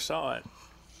neighbor saw it,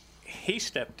 he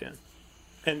stepped in,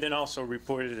 and then also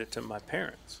reported it to my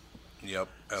parents. Yep,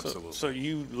 absolutely. So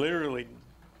you literally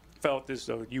felt as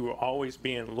though you were always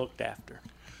being looked after.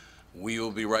 We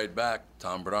will be right back.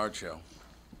 Tom Bernard Show.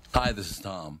 Hi, this is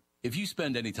Tom. If you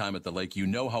spend any time at the lake, you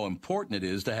know how important it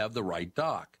is to have the right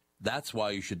dock. That's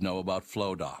why you should know about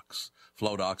Flow Docks.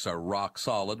 Flow Docks are rock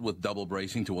solid with double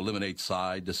bracing to eliminate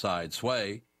side-to-side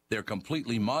sway. They're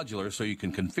completely modular, so you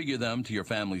can configure them to your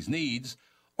family's needs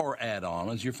or add on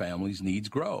as your family's needs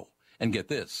grow. And get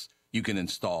this, you can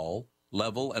install,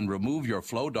 level, and remove your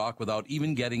Flow dock without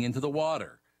even getting into the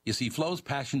water. You see, Flow's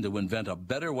passion to invent a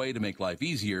better way to make life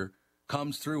easier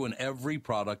comes through in every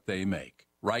product they make,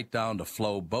 right down to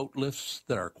Flow boat lifts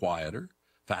that are quieter,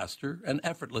 faster, and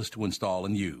effortless to install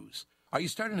and use. Are you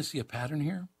starting to see a pattern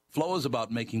here? Flow is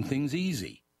about making things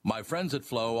easy. My friends at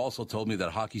Flow also told me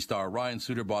that hockey star Ryan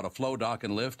Suter bought a Flow dock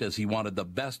and lift as he wanted the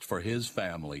best for his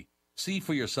family. See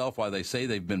for yourself why they say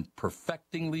they've been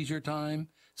perfecting leisure time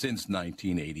since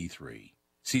 1983.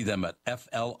 See them at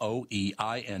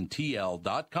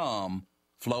FLOEINTL.com.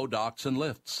 Flow Docks and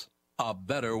Lifts. A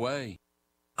better way.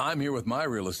 I'm here with my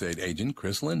real estate agent,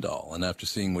 Chris Lindahl, and after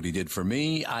seeing what he did for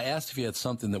me, I asked if he had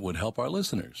something that would help our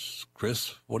listeners.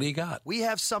 Chris, what do you got? We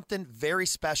have something very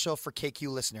special for KQ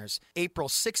listeners. April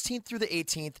 16th through the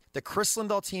 18th, the Chris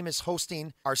Lindahl team is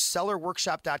hosting our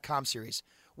SellerWorkshop.com series,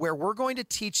 where we're going to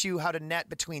teach you how to net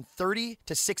between $30,000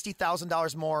 to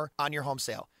 $60,000 more on your home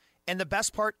sale. And the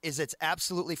best part is it's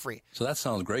absolutely free. So that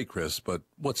sounds great, Chris, but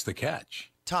what's the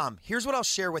catch? Tom, here's what I'll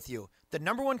share with you. The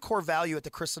number one core value at the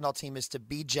Chris Lindahl team is to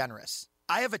be generous.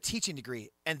 I have a teaching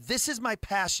degree, and this is my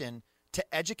passion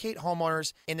to educate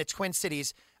homeowners in the Twin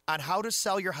Cities on how to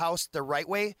sell your house the right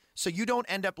way so you don't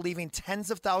end up leaving tens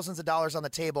of thousands of dollars on the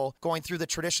table going through the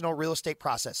traditional real estate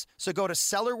process. So go to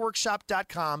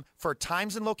SellerWorkshop.com for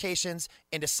times and locations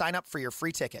and to sign up for your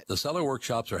free ticket. The Seller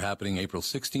Workshops are happening April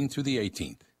 16th through the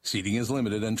 18th. Seating is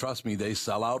limited, and trust me, they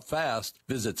sell out fast.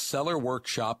 Visit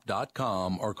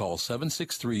SellerWorkshop.com or call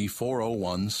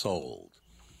 763-401-SOLD.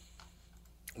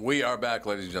 We are back,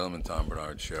 ladies and gentlemen. Tom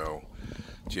Bernard Show.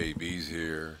 JB's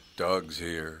here. Doug's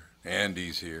here.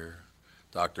 Andy's here.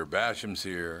 Dr. Basham's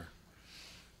here.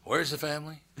 Where's the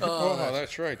family? Oh,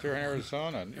 that's right. They're in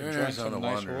Arizona. They're in enjoying Arizona some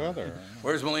nice wandering. weather.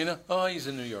 Where's Molina? Oh, he's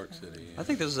in New York City. I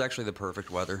think this is actually the perfect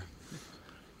weather.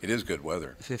 It is good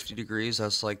weather. 50 degrees,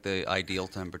 that's like the ideal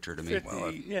temperature to me.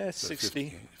 50,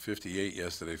 60. 58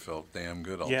 yesterday felt damn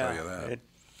good, I'll Yeah, tell you that.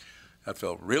 That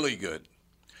felt really good.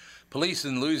 Police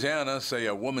in Louisiana say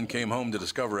a woman came home to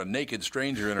discover a naked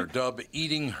stranger in her tub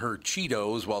eating her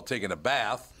Cheetos while taking a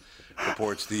bath,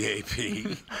 reports the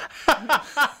AP.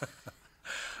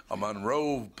 A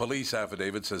Monroe police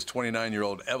affidavit says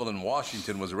 29-year-old Evelyn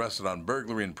Washington was arrested on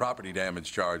burglary and property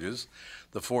damage charges.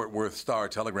 The Fort Worth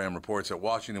Star-Telegram reports that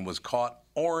Washington was caught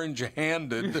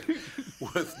orange-handed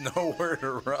with nowhere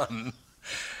to run,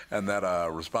 and that a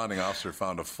responding officer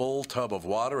found a full tub of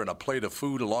water and a plate of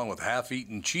food along with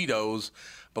half-eaten Cheetos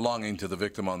belonging to the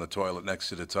victim on the toilet next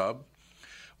to the tub.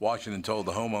 Washington told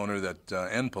the homeowner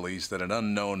and police that an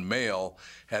unknown male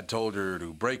had told her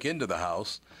to break into the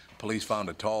house. Police found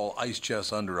a tall ice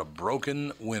chest under a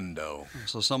broken window.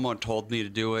 So someone told me to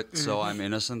do it, so I'm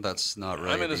innocent? That's not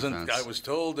really I'm innocent. a defense. I was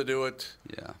told to do it.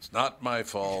 Yeah. It's not my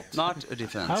fault. Not a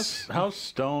defense. How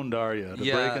stoned are you to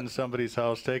break into somebody's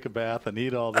house, take a bath, and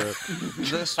eat all the...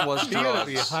 This was You gotta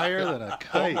be higher than a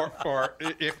kite. Or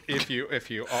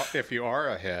if you are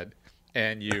ahead,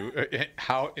 and you,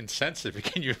 how insensitive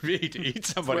can you be to eat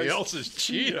somebody else's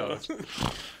Cheetos?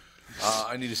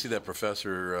 I need to see that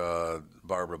Professor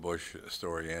Barbara Bush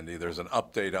story, Andy. There's an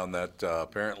update on that.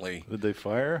 Apparently, did they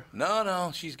fire?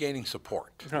 No, she's gaining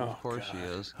support. Of course she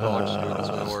is. It's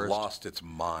lost its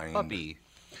mind. Puppy.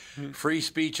 Free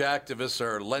speech activists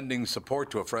are lending support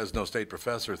to a Fresno State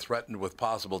professor threatened with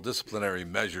possible disciplinary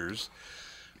measures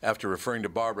after referring to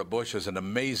Barbara Bush as an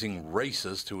amazing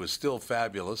racist who is still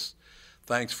fabulous.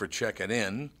 Thanks for checking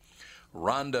in.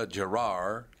 Rhonda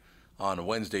Gerard on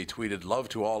Wednesday tweeted, "Love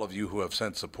to all of you who have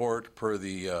sent support," per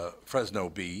the Fresno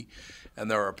Bee. And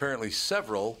there are apparently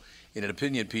several in an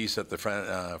opinion piece at the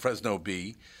Fresno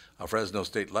Bee, a Fresno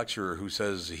State lecturer who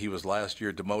says he was last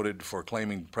year demoted for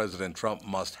claiming President Trump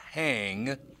must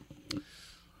hang.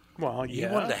 Well, yeah.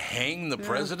 You wanted to hang the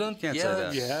president? Can't say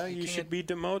that. Yeah, you should be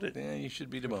demoted. Yeah, you should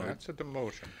be demoted. That's a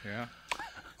demotion, yeah.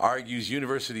 Argues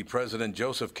University President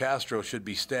Joseph Castro should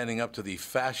be standing up to the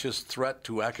fascist threat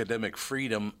to academic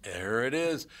freedom. Here it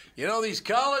is. You know, these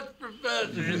college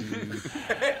professors.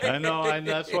 I know.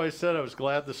 That's why I said I was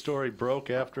glad the story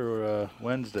broke after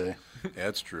Wednesday.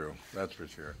 That's true. That's for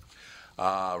sure.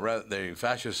 The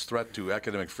fascist threat to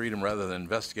academic freedom, rather than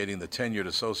investigating the tenured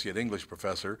associate English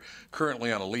professor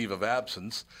currently on a leave of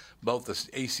absence, both the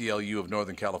ACLU of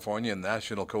Northern California and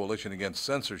National Coalition Against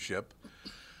Censorship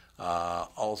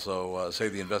also say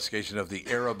the investigation of the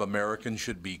Arab American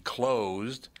should be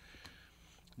closed.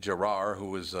 Gerard, who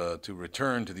was to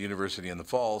return to the university in the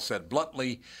fall, said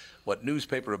bluntly what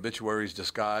newspaper obituaries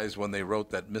disguised when they wrote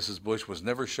that Mrs. Bush was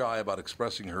never shy about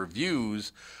expressing her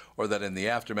views, or that in the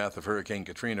aftermath of Hurricane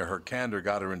Katrina, her candor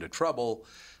got her into trouble,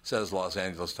 says Los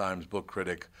Angeles Times book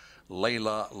critic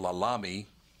Layla Lalami.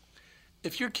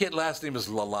 If your kid last name is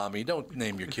Lalami, don't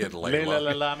name your kid Layla.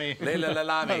 Layla Lalami. Layla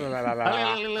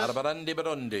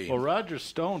Lalami. Well, Roger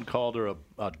Stone called her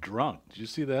a drunk. Did you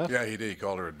see that? Yeah, he did. He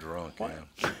called her a drunk. Yeah.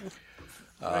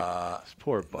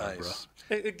 Poor Barbara. Nice.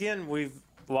 Again, we've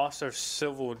lost our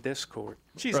civil discord.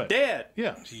 She's Right. dead.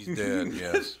 Yeah. She's dead,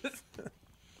 yes.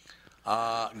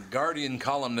 Guardian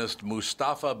columnist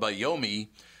Mustafa Bayomi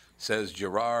says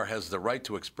Gerard has the right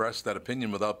to express that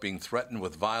opinion without being threatened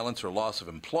with violence or loss of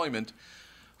employment.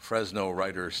 Fresno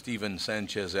writer Stephen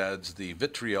Sanchez adds, the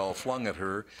vitriol flung at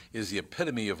her is the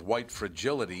epitome of white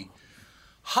fragility.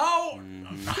 How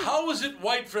is it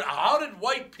white? How did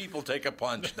white people take a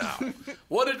punch now?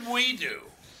 What did we do?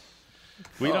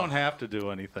 We don't have to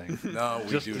do anything. No, we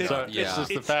do It's not. just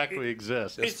the fact we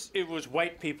exist. It was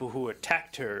white people who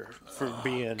attacked her for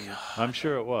being. I'm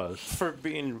sure it was. For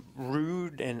being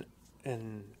rude and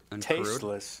And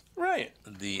tasteless. Right.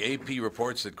 The AP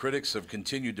reports that critics have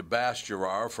continued to bash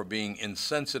Gerard for being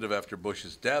insensitive after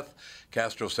Bush's death.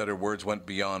 Castro said her words went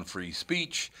beyond free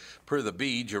speech. Per the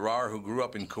Bee, Gerard, who grew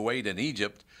up in Kuwait and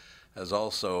Egypt, has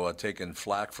also taken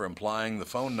flack for implying the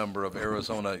phone number of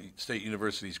Arizona State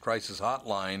University's crisis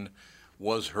hotline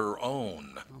was her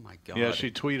own. Oh, my God. Yeah,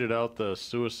 she tweeted out the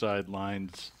suicide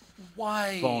line's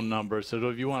phone number. Said,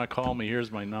 if you want to call me,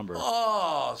 here's my number.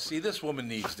 Oh, see, this woman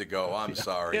needs to go. I'm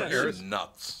sorry. Yeah, You're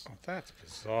nuts. Oh, that's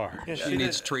bizarre. Yeah, She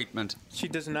needs treatment. She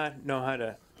does not know how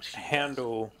to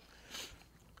handle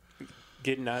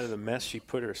getting out of the mess she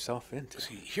put herself into.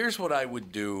 See, here's what I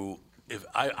would do.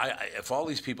 If all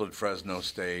these people at Fresno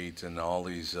State and all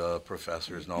these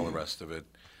professors and all the rest of it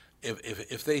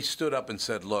if they stood up and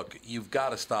said, look, you've got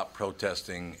to stop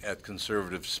protesting at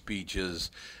conservative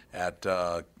speeches at,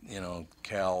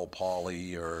 Cal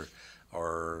Poly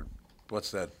or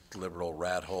what's that liberal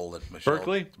rat hole that Michelle...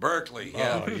 Berkeley,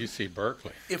 yeah. Oh, UC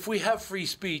Berkeley. If we have free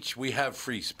speech, we have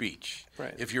free speech.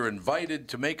 Right. If you're invited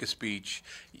to make a speech,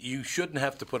 you shouldn't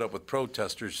have to put up with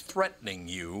protesters threatening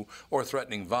you or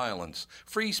threatening violence.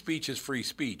 Free speech is free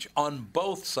speech on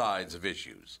both sides of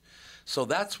issues. So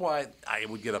that's why I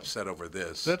would get upset over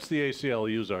this. That's the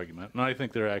ACLU's argument, and I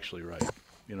think they're actually right.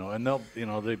 And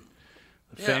they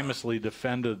famously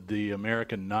defended the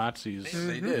American Nazis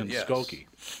in Skokie.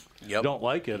 Yep. Don't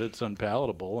like it; it's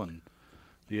unpalatable, and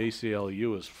the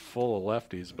ACLU is full of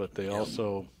lefties. But they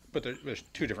also. But there's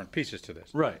two different pieces to this.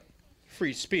 Right.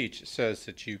 Free speech says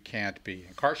that you can't be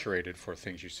incarcerated for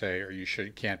things you say, or you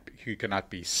cannot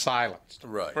be silenced.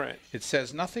 Right. Right. It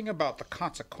says nothing about the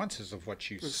consequences of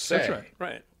what you say. That's right.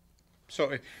 Right.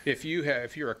 So if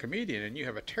you're a comedian and you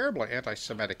have a terrible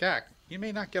anti-Semitic act, you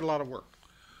may not get a lot of work.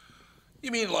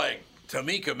 You mean like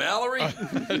Tamika Mallory?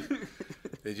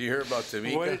 Did you hear about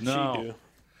Tamika? What did she do?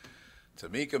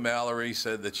 Tamika Mallory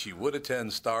said that she would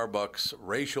attend Starbucks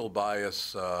racial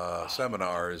bias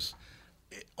seminars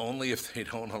only if they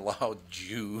don't allow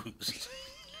Jews.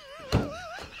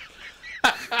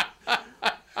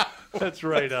 That's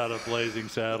right out of Blazing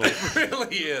Saddles. It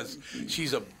really is.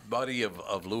 She's a buddy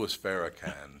of Louis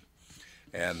Farrakhan.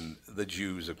 And the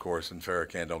Jews, of course, and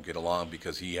Farrakhan don't get along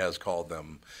because he has called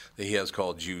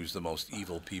Jews the most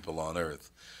evil people on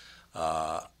earth.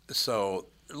 So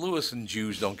Louis and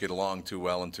Jews don't get along too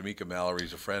well, and Tamika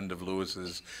Mallory's a friend of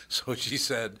Louis's, so she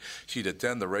said she'd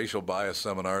attend the racial bias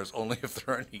seminars only if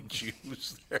there aren't any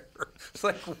Jews there. It's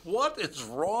like, what is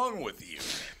wrong with you?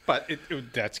 But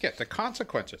that's the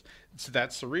consequences. So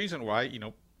that's the reason why,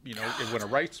 when a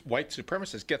white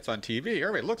supremacist gets on TV,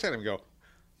 everybody looks at him and go,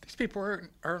 these people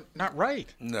are not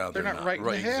right. No, they're not right in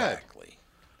the head. Exactly.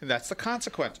 And that's the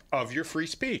consequence of your free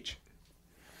speech.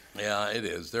 Yeah, it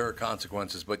is. There are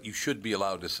consequences, but you should be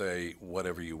allowed to say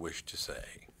whatever you wish to say.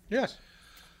 Yes.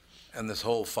 And this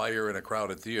whole fire in a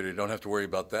crowded theater, you don't have to worry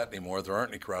about that anymore. There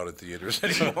aren't any crowded theaters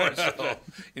anymore, so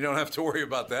you don't have to worry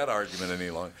about that argument any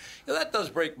longer. That does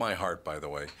break my heart, by the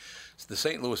way. The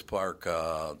St. Louis Park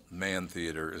Mann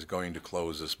Theater is going to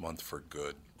close this month for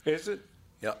good. Is it?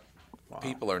 Yep. Wow.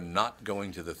 People are not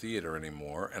going to the theater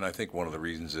anymore, and I think one of the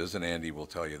reasons is, and Andy will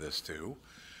tell you this too,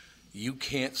 you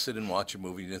can't sit and watch a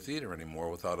movie in a theater anymore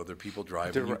without other people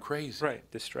driving you crazy.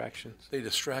 Right, distractions. They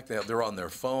distract. They're on their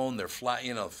phone. They're flat.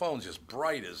 The phone's just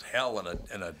bright as hell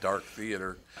in a dark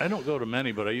theater. I don't go to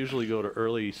many, but I usually go to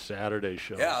early Saturday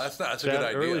shows. Yeah, that's a good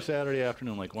idea. Early Saturday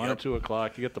afternoon, like 1 or 2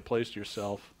 o'clock. You get the place to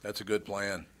yourself. That's a good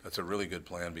plan. That's a really good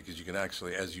plan because you can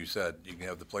actually, as you said, you can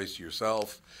have the place to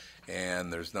yourself,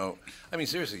 and there's no. I mean,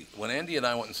 seriously, when Andy and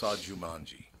I went and saw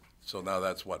Jumanji, so now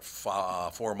that's what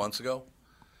 4 months ago.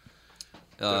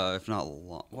 If not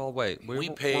long. Well, wait. Were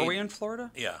we in Florida?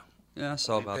 Yeah. Yeah, I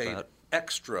saw about paid that.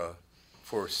 Extra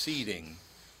for seating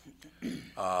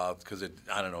because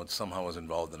I don't know, it somehow was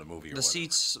involved in a movie. The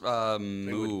seats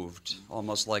moved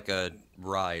almost like a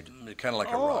ride. Kind of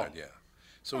like a ride, yeah.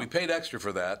 So we paid extra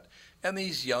for that, and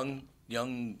these young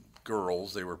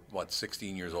girls, they were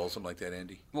 16 years old, something like that,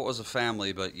 Andy. Well, it was a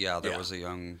family, but there was a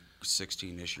young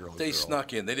 16-ish-year-old They girl.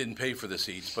 snuck in. They didn't pay for the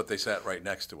seats, but they sat right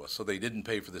next to us. So they didn't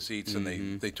pay for the seats,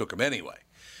 and they took them anyway.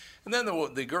 And then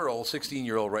the girl,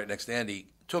 16-year-old right next to Andy,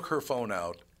 took her phone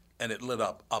out, and it lit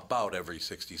up about every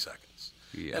 60 seconds.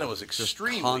 Yeah. And it was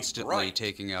extremely just constantly bright.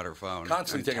 Taking out her phone.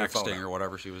 Constantly taking her phone texting out. or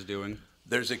whatever she was doing.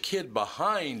 There's a kid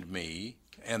behind me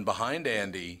and behind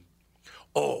Andy.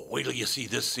 Oh, wait till you see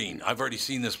this scene. I've already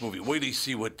seen this movie. Wait till you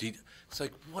see what... It's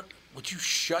like, what? Would you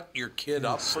shut your kid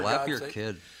up, for Slap God's your sake?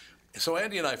 kid. So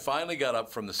Andy and I finally got up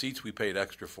from the seats we paid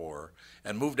extra for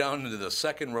and moved down into the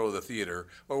second row of the theater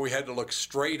where we had to look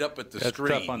straight up at the screen.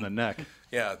 That's tough on the neck.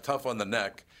 Yeah, tough on the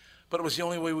neck. But it was the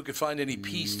only way we could find any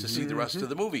peace to see the rest of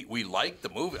the movie. We liked the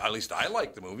movie. At least I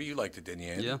liked the movie. You liked it, didn't you,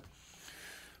 Andy? Yeah.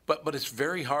 But it's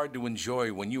very hard to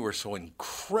enjoy when you are so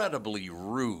incredibly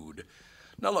rude.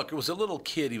 Now, look, it was a little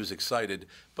kid. He was excited.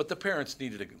 But the parents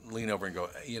needed to lean over and go,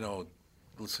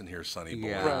 listen here, sonny boy.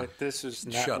 Yeah. Right, this is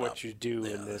not Shut what up. you do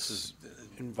in this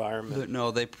environment.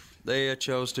 No, they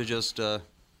chose to just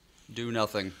do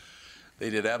nothing. They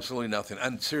did absolutely nothing.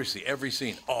 And seriously, every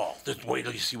scene, just wait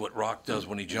till you see what Rock does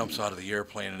when he jumps out of the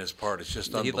airplane in his part. It's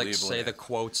just unbelievable. He'd say the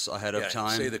quotes ahead of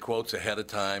time. Say the quotes ahead of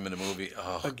time in the movie.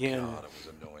 Oh, again, God, it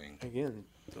was annoying. Again,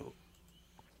 the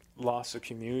loss of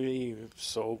community,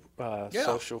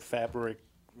 social fabric,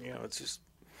 it's just...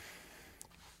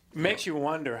 Makes you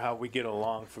wonder how we get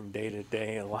along from day to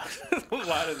day a lot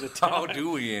of the time. How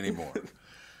do we anymore?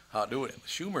 How do it?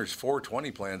 Schumer's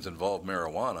 420 plans involve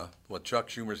marijuana. What, Chuck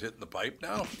Schumer's hitting the pipe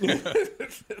now?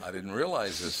 I didn't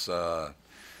realize this.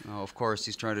 Of course,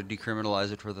 he's trying to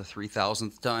decriminalize it for the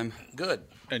 3,000th time. Good.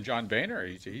 And John Boehner,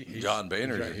 he's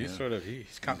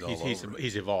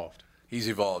evolved. He's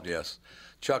evolved, yes.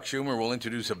 Chuck Schumer will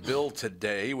introduce a bill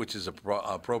today, which is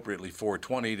appropriately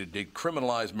 420, to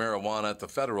decriminalize marijuana at the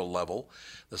federal level.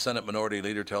 The Senate Minority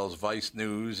Leader tells Vice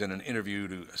News in an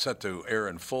interview set to air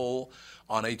in full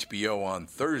on HBO on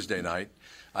Thursday night,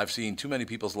 "I've seen too many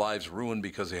people's lives ruined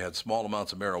because they had small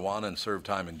amounts of marijuana and served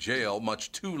time in jail,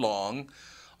 much too long.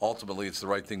 Ultimately, it's the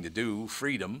right thing to do,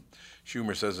 freedom."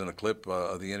 Schumer says in a clip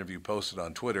of the interview posted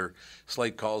on Twitter,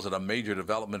 Slate calls it a major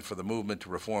development for the movement to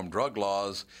reform drug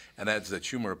laws, and adds that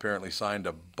Schumer apparently signed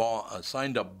a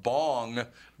bong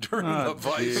during the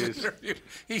Vice interview.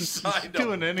 He signed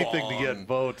doing anything to get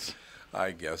votes. I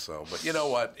guess so. But you know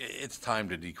what? It's time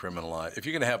to decriminalize. If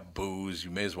you're going to have booze, you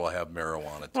may as well have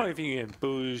marijuana, too. Well, if you get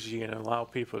booze, you can allow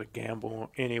people to gamble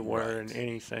anywhere and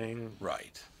anything.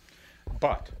 Right.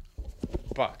 But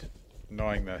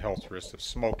knowing the health risks of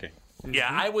smoking. Yeah,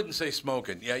 I wouldn't say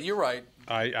smoking. Yeah, you're right.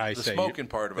 I the say smoking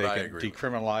part of it, I they agree. can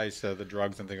decriminalize the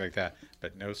drugs and things like that,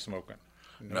 but no smoking.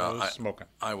 No smoking.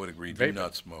 I would agree. Vape Do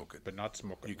not smoke it. But not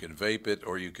smoking. You can vape it,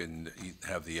 or you can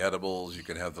have the edibles. You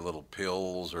can have the little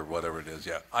pills, or whatever it is.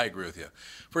 Yeah, I agree with you.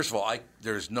 First of all,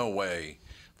 there's no way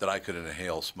that I could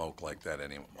inhale smoke like that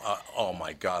anymore. Oh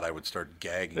my God, I would start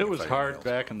gagging. It was hard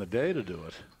back in the day to do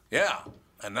it. Yeah,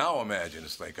 and now imagine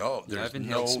it's like, there's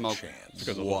no chance. Because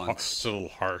it's a little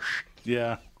harsh.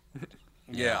 Yeah.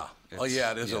 Yeah.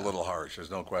 It is a little harsh. There's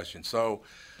no question. So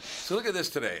look at this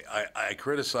today. I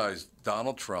criticized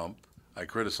Donald Trump. I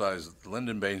criticized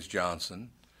Lyndon Baines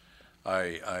Johnson.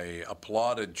 I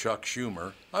applauded Chuck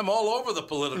Schumer. I'm all over the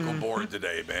political board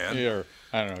today, man. You're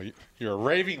a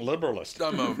raving liberalist.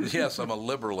 I'm a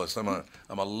liberalist. I'm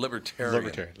a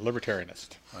libertarian. Libertarianist.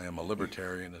 I am a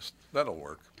libertarianist. That'll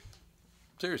work.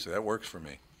 Seriously, that works for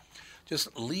me.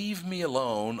 Just leave me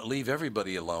alone, leave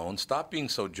everybody alone, stop being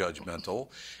so judgmental,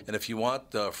 and if you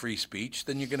want free speech,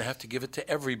 then you're going to have to give it to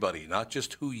everybody, not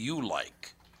just who you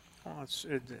like. I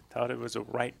thought it was a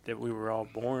right that we were all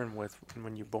born with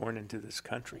when you're born into this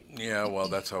country. Yeah, well,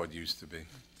 that's how it used to be.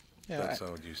 Yeah, that's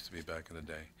how it used to be back in the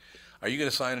day. Are you going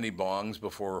to sign any bongs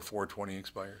before 420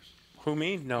 expires? Who,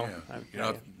 me? No.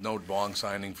 Yeah. No bong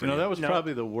signing for you? That was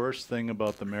probably the worst thing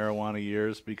about the marijuana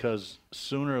years, because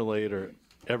sooner or later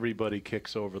everybody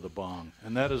kicks over the bong,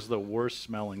 and that is the worst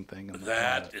smelling thing in the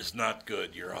planet. That is not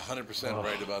good. You're 100%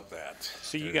 right about that.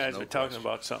 See, you guys are talking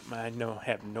about something I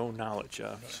have no knowledge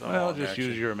of. So. Well, just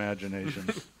use your imagination.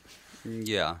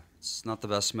 Yeah, it's not the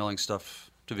best smelling stuff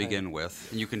to begin with,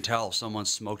 and you can tell someone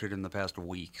smoked it in the past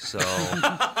week. So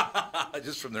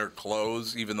just from their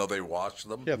clothes, even though they wash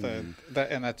them. Yeah,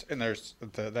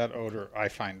 that odor I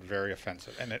find very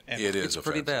offensive, and it's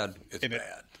pretty bad. It's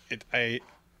bad.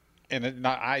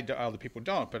 Other people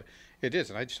don't, but it is,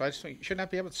 and I just think you should not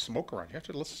be able to smoke around. You have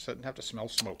to listen and have to smell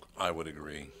smoke. I would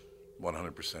agree,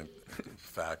 100%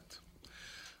 fact.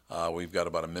 We've got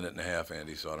about a minute and a half,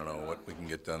 Andy, so I don't know what we can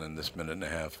get done in this minute and a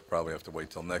half. Probably have to wait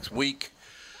till next week.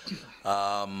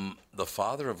 The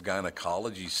father of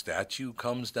gynecology statue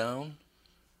comes down.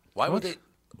 Why would they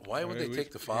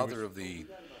take the father of the?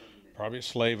 Probably a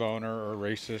slave owner or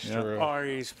racist or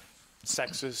he's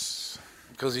sexist.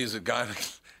 Because he's a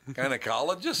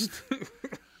gynecologist?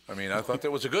 I mean, I thought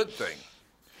that was a good thing.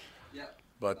 Yeah.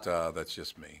 But that's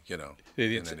just me,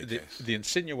 The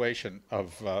insinuation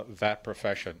of that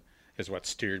profession is what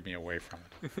steered me away from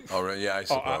it. Oh, right. Yeah, I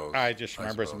suppose. I just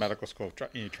remember as a medical school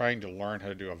trying to learn how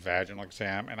to do a vaginal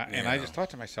exam, and I just thought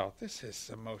to myself, this is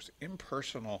the most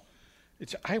impersonal.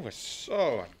 I was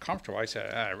so uncomfortable. I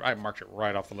said, I marked it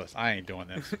right off the list. I ain't doing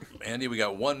this. Andy, we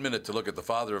got 1 minute to look at the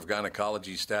father of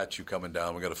gynecology statue coming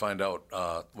down. We got to find out.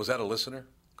 Was that a listener?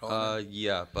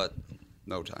 Yeah, but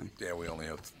no time. Yeah, we only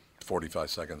have 45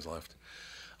 seconds left.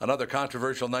 Another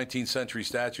controversial 19th century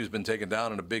statue has been taken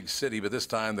down in a big city, but this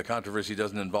time the controversy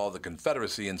doesn't involve the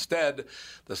Confederacy. Instead,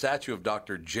 the statue of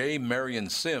Dr. J. Marion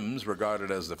Sims, regarded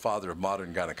as the father of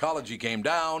modern gynecology, came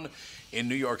down in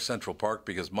New York Central Park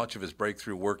because much of his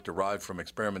breakthrough work derived from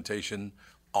experimentation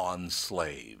on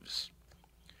slaves.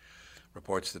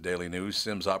 Reports the Daily News,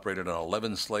 Sims operated on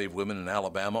 11 slave women in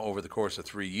Alabama over the course of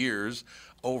 3 years,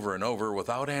 over and over,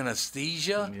 without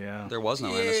anesthesia. Yeah. There was no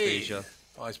anesthesia.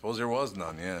 Oh, I suppose there was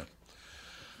none, yeah.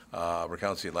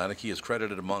 Recounts the Atlantic. He is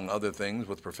credited, among other things,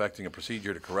 with perfecting a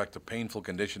procedure to correct a painful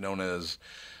condition known as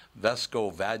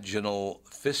vesicovaginal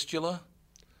fistula.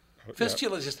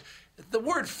 Fistula is just, The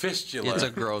word fistula. It's a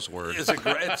gross word. It's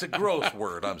a gross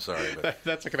word. I'm sorry. But.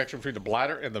 That's a connection between the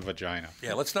bladder and the vagina.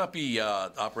 Yeah, let's not be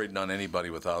operating on anybody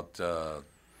without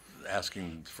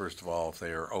asking, first of all, if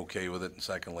they are okay with it. And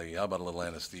secondly, how about a little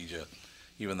anesthesia,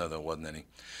 even though there wasn't any.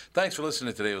 Thanks for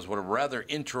listening today. It was a rather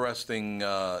interesting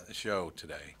show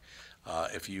today.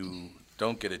 If you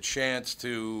don't get a chance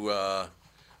to,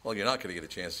 well, you're not going to get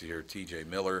a chance to hear T.J.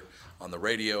 Miller on the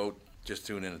radio. Just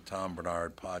tune in to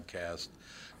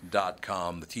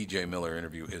TomBernardPodcast.com. The T.J. Miller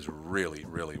interview is really,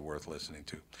 really worth listening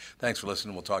to. Thanks for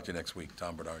listening. We'll talk to you next week.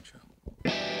 Tom Bernard Show.